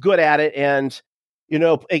 but he was good at it, and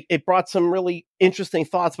it brought some really interesting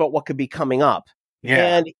thoughts about what could be coming up.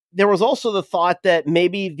 Yeah. And there was also the thought that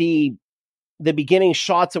maybe the beginning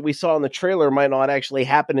shots that we saw in the trailer might not actually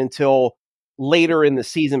happen until later in the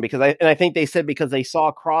season, because I think they said because they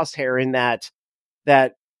saw Crosshair in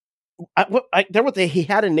he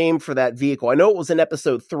had a name for that vehicle. I know it was in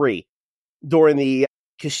episode 3 during the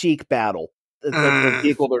Kashyyyk battle, the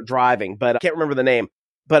vehicle they're driving, but I can't remember the name.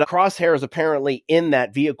 But Crosshair is apparently in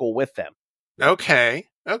that vehicle with them. Okay.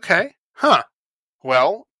 Huh.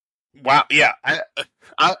 Well, wow. Yeah.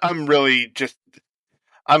 I'm really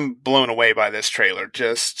I'm blown away by this trailer.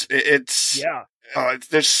 There's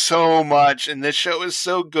so much, and this show is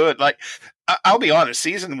so good. Like, I'll be honest,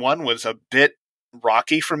 season 1 was a bit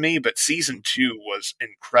rocky for me, but season 2 was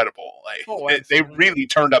incredible. Like, they really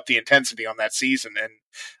turned up the intensity on that season, and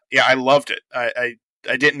Yeah, I loved it. I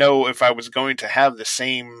didn't know if I was going to have the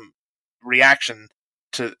same reaction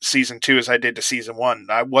to season 2 as I did to season 1.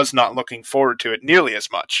 I was not looking forward to it nearly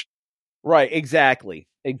as much. Right, exactly.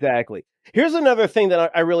 Here's another thing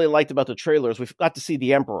that I really liked about the trailers. We got to see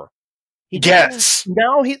the Emperor. Yes.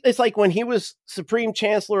 It's like when he was Supreme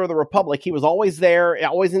Chancellor of the Republic, he was always there,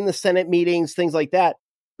 always in the Senate meetings, things like that.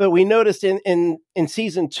 But we noticed in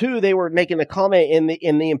season 2, they were making a comment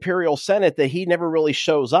in the Imperial Senate that he never really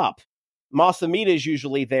shows up. Mas Amedda is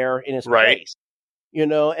usually there in his place,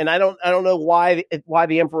 and I don't know why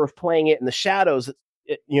the Emperor is playing it in the shadows.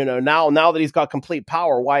 Now that he's got complete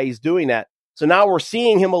power, why he's doing that. So now we're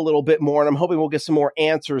seeing him a little bit more, and I'm hoping we'll get some more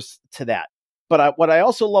answers to that. But what I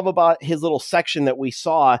also love about his little section that we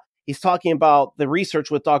saw, he's talking about the research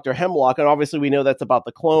with Dr. Hemlock, and obviously we know that's about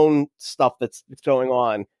the clone stuff that's going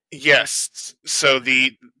on. Yes. So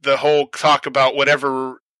the whole talk about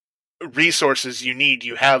whatever resources you need,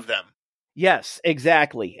 you have them. Yes,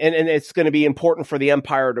 exactly. And it's going to be important for the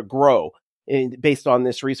Empire to grow based on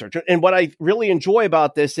this research. And what I really enjoy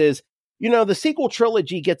about this is, the sequel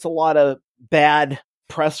trilogy gets a lot of bad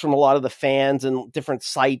press from a lot of the fans and different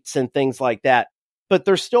sites and things like that. But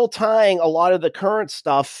they're still tying a lot of the current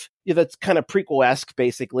stuff that's kind of prequel-esque,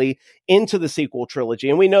 basically, into the sequel trilogy.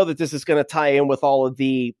 And we know that this is going to tie in with all of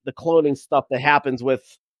the cloning stuff that happens with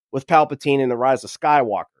Palpatine and the Rise of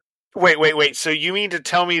Skywalker. Wait. So you mean to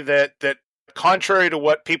tell me that contrary to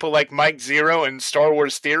what people like Mike Zero and Star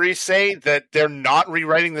Wars Theory say, that they're not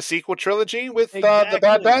rewriting the sequel trilogy with the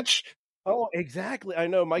Bad Batch? Oh, exactly. I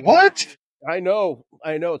know, Mike. What? I know.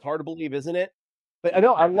 It's hard to believe, isn't it? But I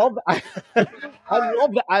know. I love that.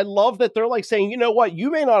 I love that they're like saying, you know what?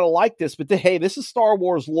 You may not have liked this, but hey, this is Star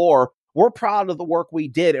Wars lore. We're proud of the work we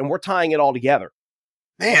did, and we're tying it all together.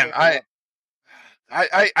 Man,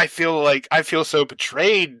 I feel so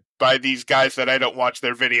betrayed by these guys that I don't watch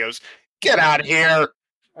their videos. Get out of here.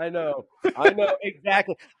 I know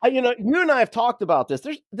exactly. You and I have talked about this.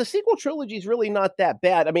 The sequel trilogy is really not that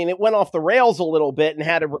bad. I mean, it went off the rails a little bit and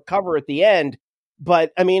had to recover at the end.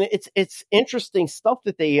 But I mean, it's interesting stuff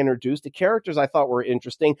that they introduced. The characters I thought were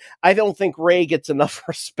interesting. I don't think Rey gets enough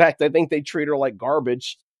respect. I think they treat her like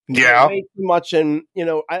garbage. Yeah, way too much. And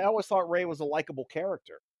I always thought Rey was a likable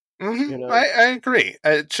character. Mm-hmm. I agree.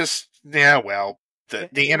 It's just the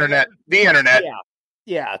internet.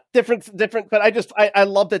 Yeah, different. But I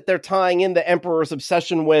love that they're tying in the Emperor's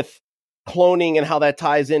obsession with cloning and how that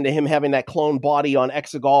ties into him having that clone body on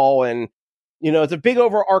Exegol, and it's a big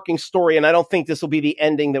overarching story. And I don't think this will be the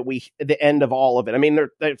ending the end of all of it. I mean,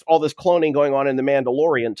 there's all this cloning going on in the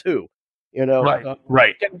Mandalorian too. Right.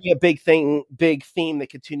 It's going to be a big theme that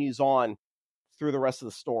continues on through the rest of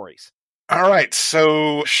the stories. All right,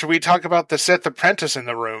 so should we talk about the Sith apprentice in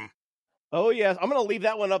the room? Oh, yes. I'm going to leave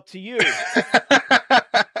that one up to you.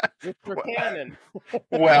 Mr. Cannon.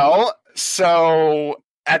 Well, so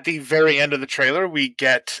at the very end of the trailer, we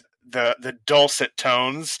get the dulcet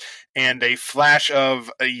tones and a flash of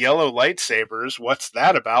yellow lightsabers. What's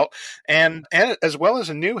that about? And as well as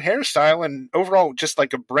a new hairstyle and overall just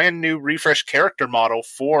like a brand new refreshed character model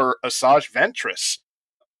for Asajj Ventress,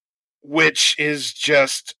 which is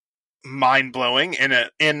just mind-blowing in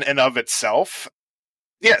and of itself.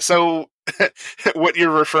 Yeah, so what you're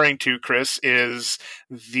referring to, Chris, is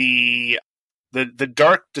the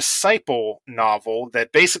Dark Disciple novel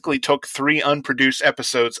that basically took 3 unproduced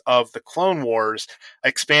episodes of the Clone Wars,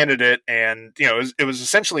 expanded it, and it was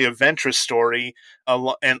essentially a Ventress story,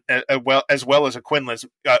 as well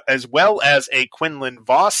as a Quinlan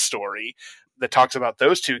Voss story that talks about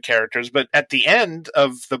those 2 characters. But at the end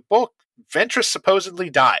of the book, Ventress supposedly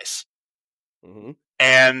dies. Mm-hmm.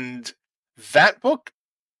 And that book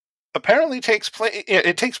apparently takes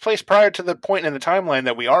place prior to the point in the timeline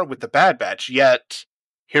that we are with the Bad Batch, yet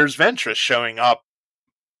here's Ventress showing up.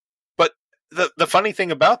 But the funny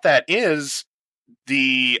thing about that is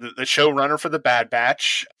the showrunner for the Bad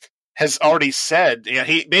Batch has already said,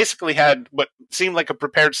 he basically had what seemed like a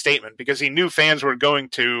prepared statement because he knew fans were going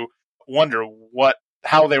to wonder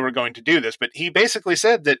how they were going to do this, but he basically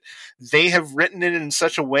said that they have written it in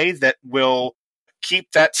such a way that will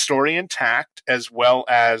keep that story intact as well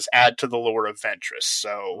as add to the lore of Ventress.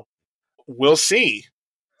 So we'll see.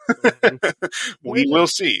 We will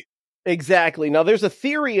see. Exactly. Now there's a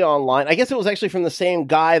theory online. I guess it was actually from the same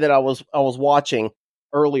guy that I was watching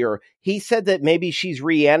earlier. He said that maybe she's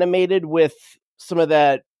reanimated with some of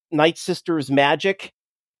that Night Sisters magic.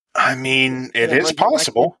 I mean, it is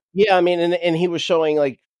possible. Yeah, I mean, and he was showing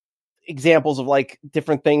like examples of like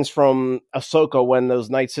different things from Ahsoka when those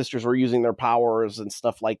Night Sisters were using their powers and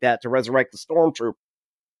stuff like that to resurrect the Stormtrooper.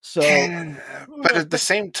 So, but at the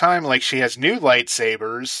same time, like, she has new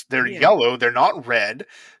lightsabers. They're Yeah. yellow. They're not red.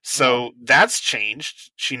 So that's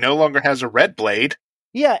changed. She no longer has a red blade.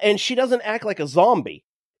 yeah, and she doesn't act like a zombie.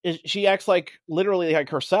 She acts like literally like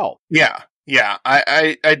herself. Yeah. Yeah.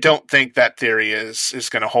 I don't think that theory is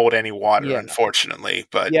going to hold any water, Yeah. unfortunately.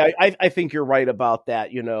 But Yeah, I think you're right about that.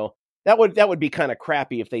 That would be kind of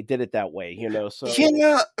crappy if they did it that way. So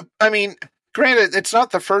yeah, I mean, granted, it's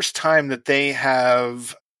not the first time that they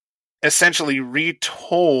have essentially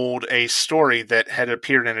retold a story that had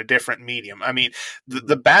appeared in a different medium. I mean,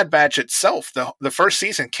 the Bad Batch itself, the first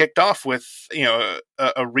season kicked off with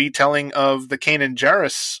a retelling of the Kanan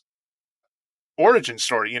Jarrus origin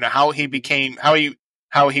story. How he became,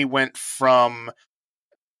 how he went from.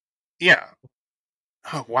 Yeah.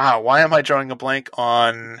 Oh, wow. Why am I drawing a blank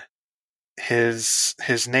on his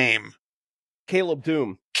name? Caleb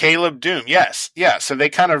Doom. Caleb Doom, yes. Yeah, so they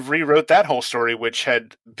kind of rewrote that whole story, which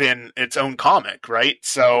had been its own comic, right?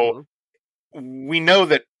 So we know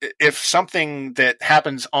that if something that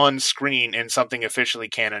happens on screen in something officially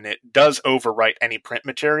canon, it does overwrite any print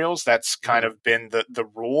materials. That's kind of been the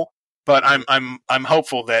rule. But I'm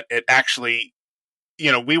hopeful that it actually,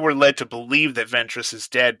 we were led to believe that Ventress is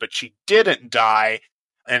dead, but she didn't die,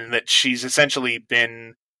 and that she's essentially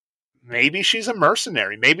been. Maybe she's a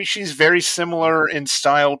mercenary. Maybe she's very similar in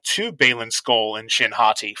style to Baylan Skoll and Shin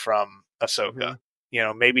Hati from Ahsoka.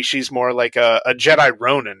 Maybe she's more like a Jedi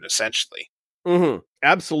Ronin, essentially. Mm-hmm.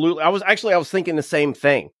 Absolutely. I was thinking the same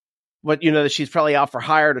thing. But, that she's probably out for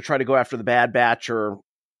hire to try to go after the Bad Batch or,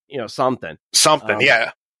 something. Something,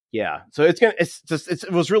 yeah. Yeah. So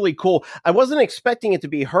it was really cool. I wasn't expecting it to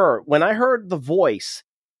be her. When I heard the voice,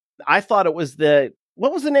 I thought it was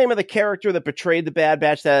what was the name of the character that betrayed the Bad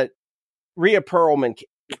Batch, that Rhea Perlman?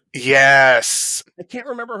 Yes. I can't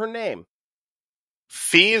remember her name.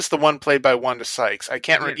 Fee is the one played by Wanda Sykes. I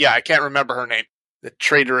can't remember her name. The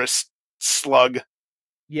traitorous slug.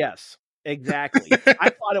 Yes, exactly. I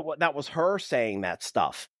thought that was her saying that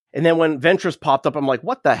stuff. And then when Ventress popped up, I'm like,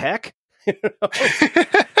 what the heck?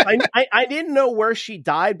 I didn't know where she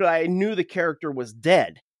died, but I knew the character was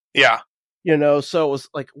dead. Yeah. So it was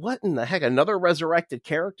like, what in the heck? Another resurrected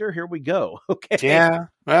character? Here we go. Okay. Yeah.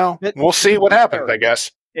 Well, we'll see what happens, I guess.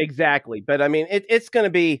 Exactly. But I mean, this is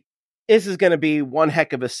going to be one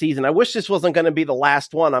heck of a season. I wish this wasn't going to be the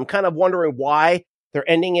last one. I'm kind of wondering why they're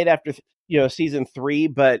ending it after, season 3,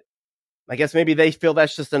 but I guess maybe they feel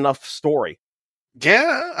that's just enough story.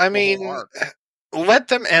 Yeah. I mean, let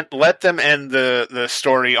them end the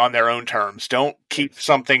story on their own terms. Don't keep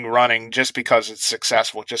something running just because it's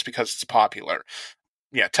successful, just because it's popular.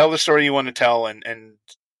 Yeah, tell the story you want to tell, and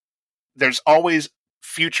there's always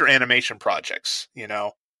future animation projects,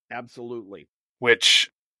 Absolutely.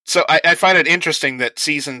 So I find it interesting that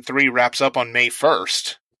season 3 wraps up on May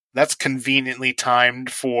 1st. That's conveniently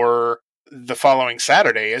timed for the following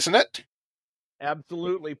Saturday, isn't it?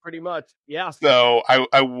 Absolutely, pretty much. Yeah. So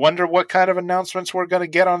I wonder what kind of announcements we're going to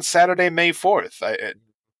get on Saturday, May 4th.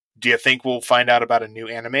 Do you think we'll find out about a new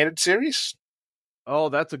animated series? Oh,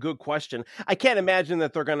 that's a good question. I can't imagine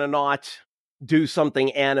that they're going to not do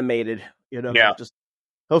something animated. Yeah. Just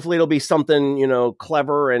hopefully it'll be something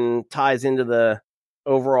clever and ties into the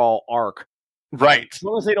overall arc. Right. As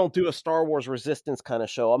long as they don't do a Star Wars Resistance kind of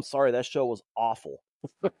show. I'm sorry, that show was awful.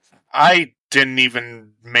 I didn't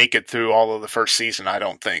even make it through all of the first season, I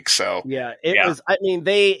don't think so. Yeah, it was. I mean,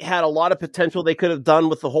 they had a lot of potential they could have done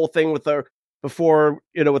with the whole thing with the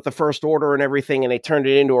with the First Order and everything, and they turned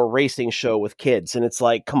it into a racing show with kids, and it's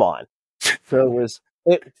like, come on. So it was.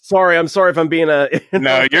 I'm sorry if I'm being a.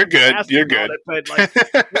 No, you're good. You're good.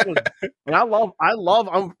 And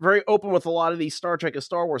I'm very open with a lot of these Star Trek and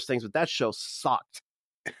Star Wars things, but that show sucked.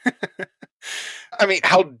 I mean,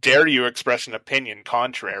 how dare you express an opinion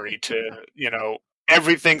contrary to,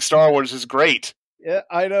 everything Star Wars is great. Yeah,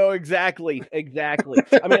 I know, exactly. I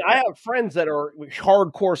mean, I have friends that are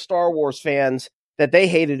hardcore Star Wars fans that they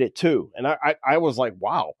hated it too. And I was like,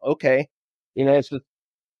 wow, okay.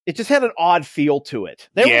 It just had an odd feel to it.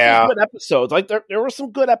 There were some good episodes. Like there were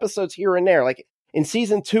some good episodes here and there. Like in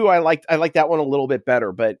season 2, I liked that one a little bit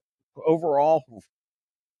better, but overall.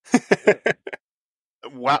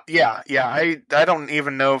 Wow. Yeah. I don't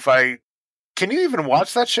even know if can you even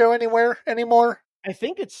watch that show anywhere anymore? I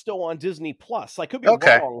think it's still on Disney Plus. I could be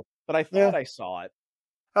wrong, but I thought I saw it.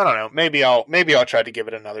 I don't know. Maybe I'll try to give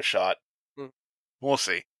it another shot. We'll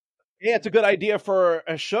see. Yeah, it's a good idea for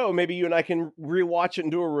a show. Maybe you and I can rewatch it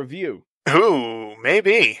and do a review. Ooh,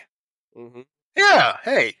 maybe. Mm-hmm. Yeah.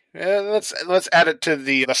 Hey, let's add it to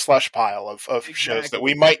the slush pile of shows that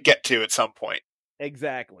we might get to at some point.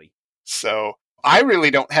 Exactly. So, I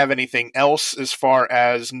really don't have anything else as far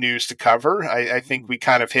as news to cover. I think we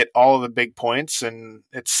kind of hit all of the big points, and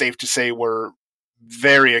it's safe to say we're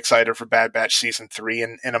very excited for Bad Batch Season 3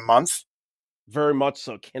 in a month. Very much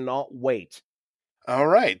so. Cannot wait. All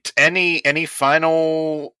right. Any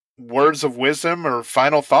final words of wisdom or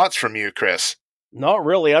final thoughts from you, Chris? Not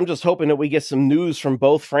really. I'm just hoping that we get some news from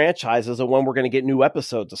both franchises and when we're going to get new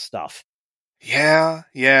episodes of stuff. Yeah.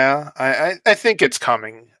 I think it's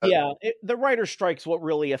coming. Yeah, the writer strike's what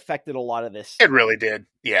really affected a lot of this. It really did.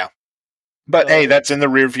 Yeah. But hey, that's in the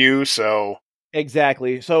rear view, so...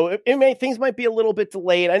 Exactly. So things might be a little bit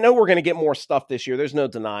delayed. I know we're going to get more stuff this year. There's no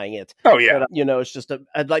denying it. Oh, yeah. But, it's just,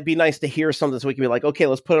 it'd be nice to hear something so we can be like, okay,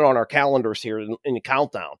 let's put it on our calendars here in the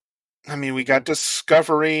countdown. I mean, we got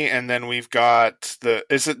Discovery, and then we've got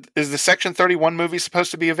is the Section 31 movie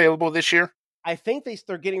supposed to be available this year? I think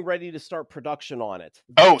they're getting ready to start production on it.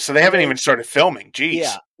 Oh, so they haven't even started filming.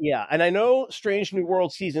 Jeez. Yeah. And I know Strange New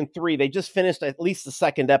World Season 3, they just finished at least the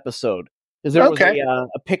second episode. Because there was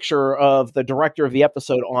a picture of the director of the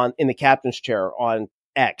episode in the captain's chair on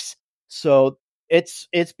X. So it's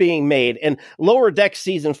being made. And Lower Deck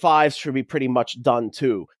Season 5 should be pretty much done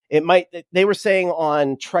too. They were saying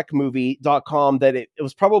on trekmovie.com that it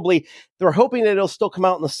was probably, they're hoping that it'll still come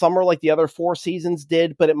out in the summer like the other 4 seasons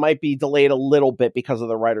did, but it might be delayed a little bit because of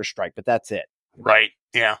the writer's strike, but that's it. Right,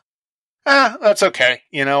 yeah. That's okay.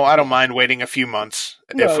 I don't mind waiting a few months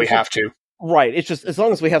if we have to. Right, it's just, as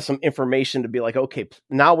long as we have some information to be like, okay,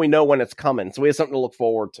 now we know when it's coming, so we have something to look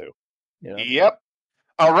forward to. Yep.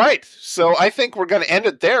 All right, so I think we're going to end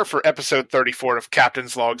it there for episode 34 of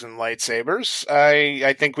Captain's Logs and Lightsabers.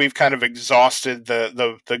 I think we've kind of exhausted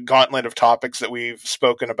the gauntlet of topics that we've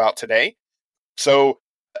spoken about today. So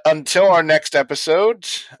until our next episode,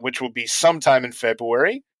 which will be sometime in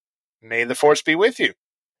February, may the Force be with you.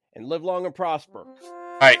 And live long and prosper.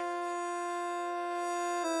 All right.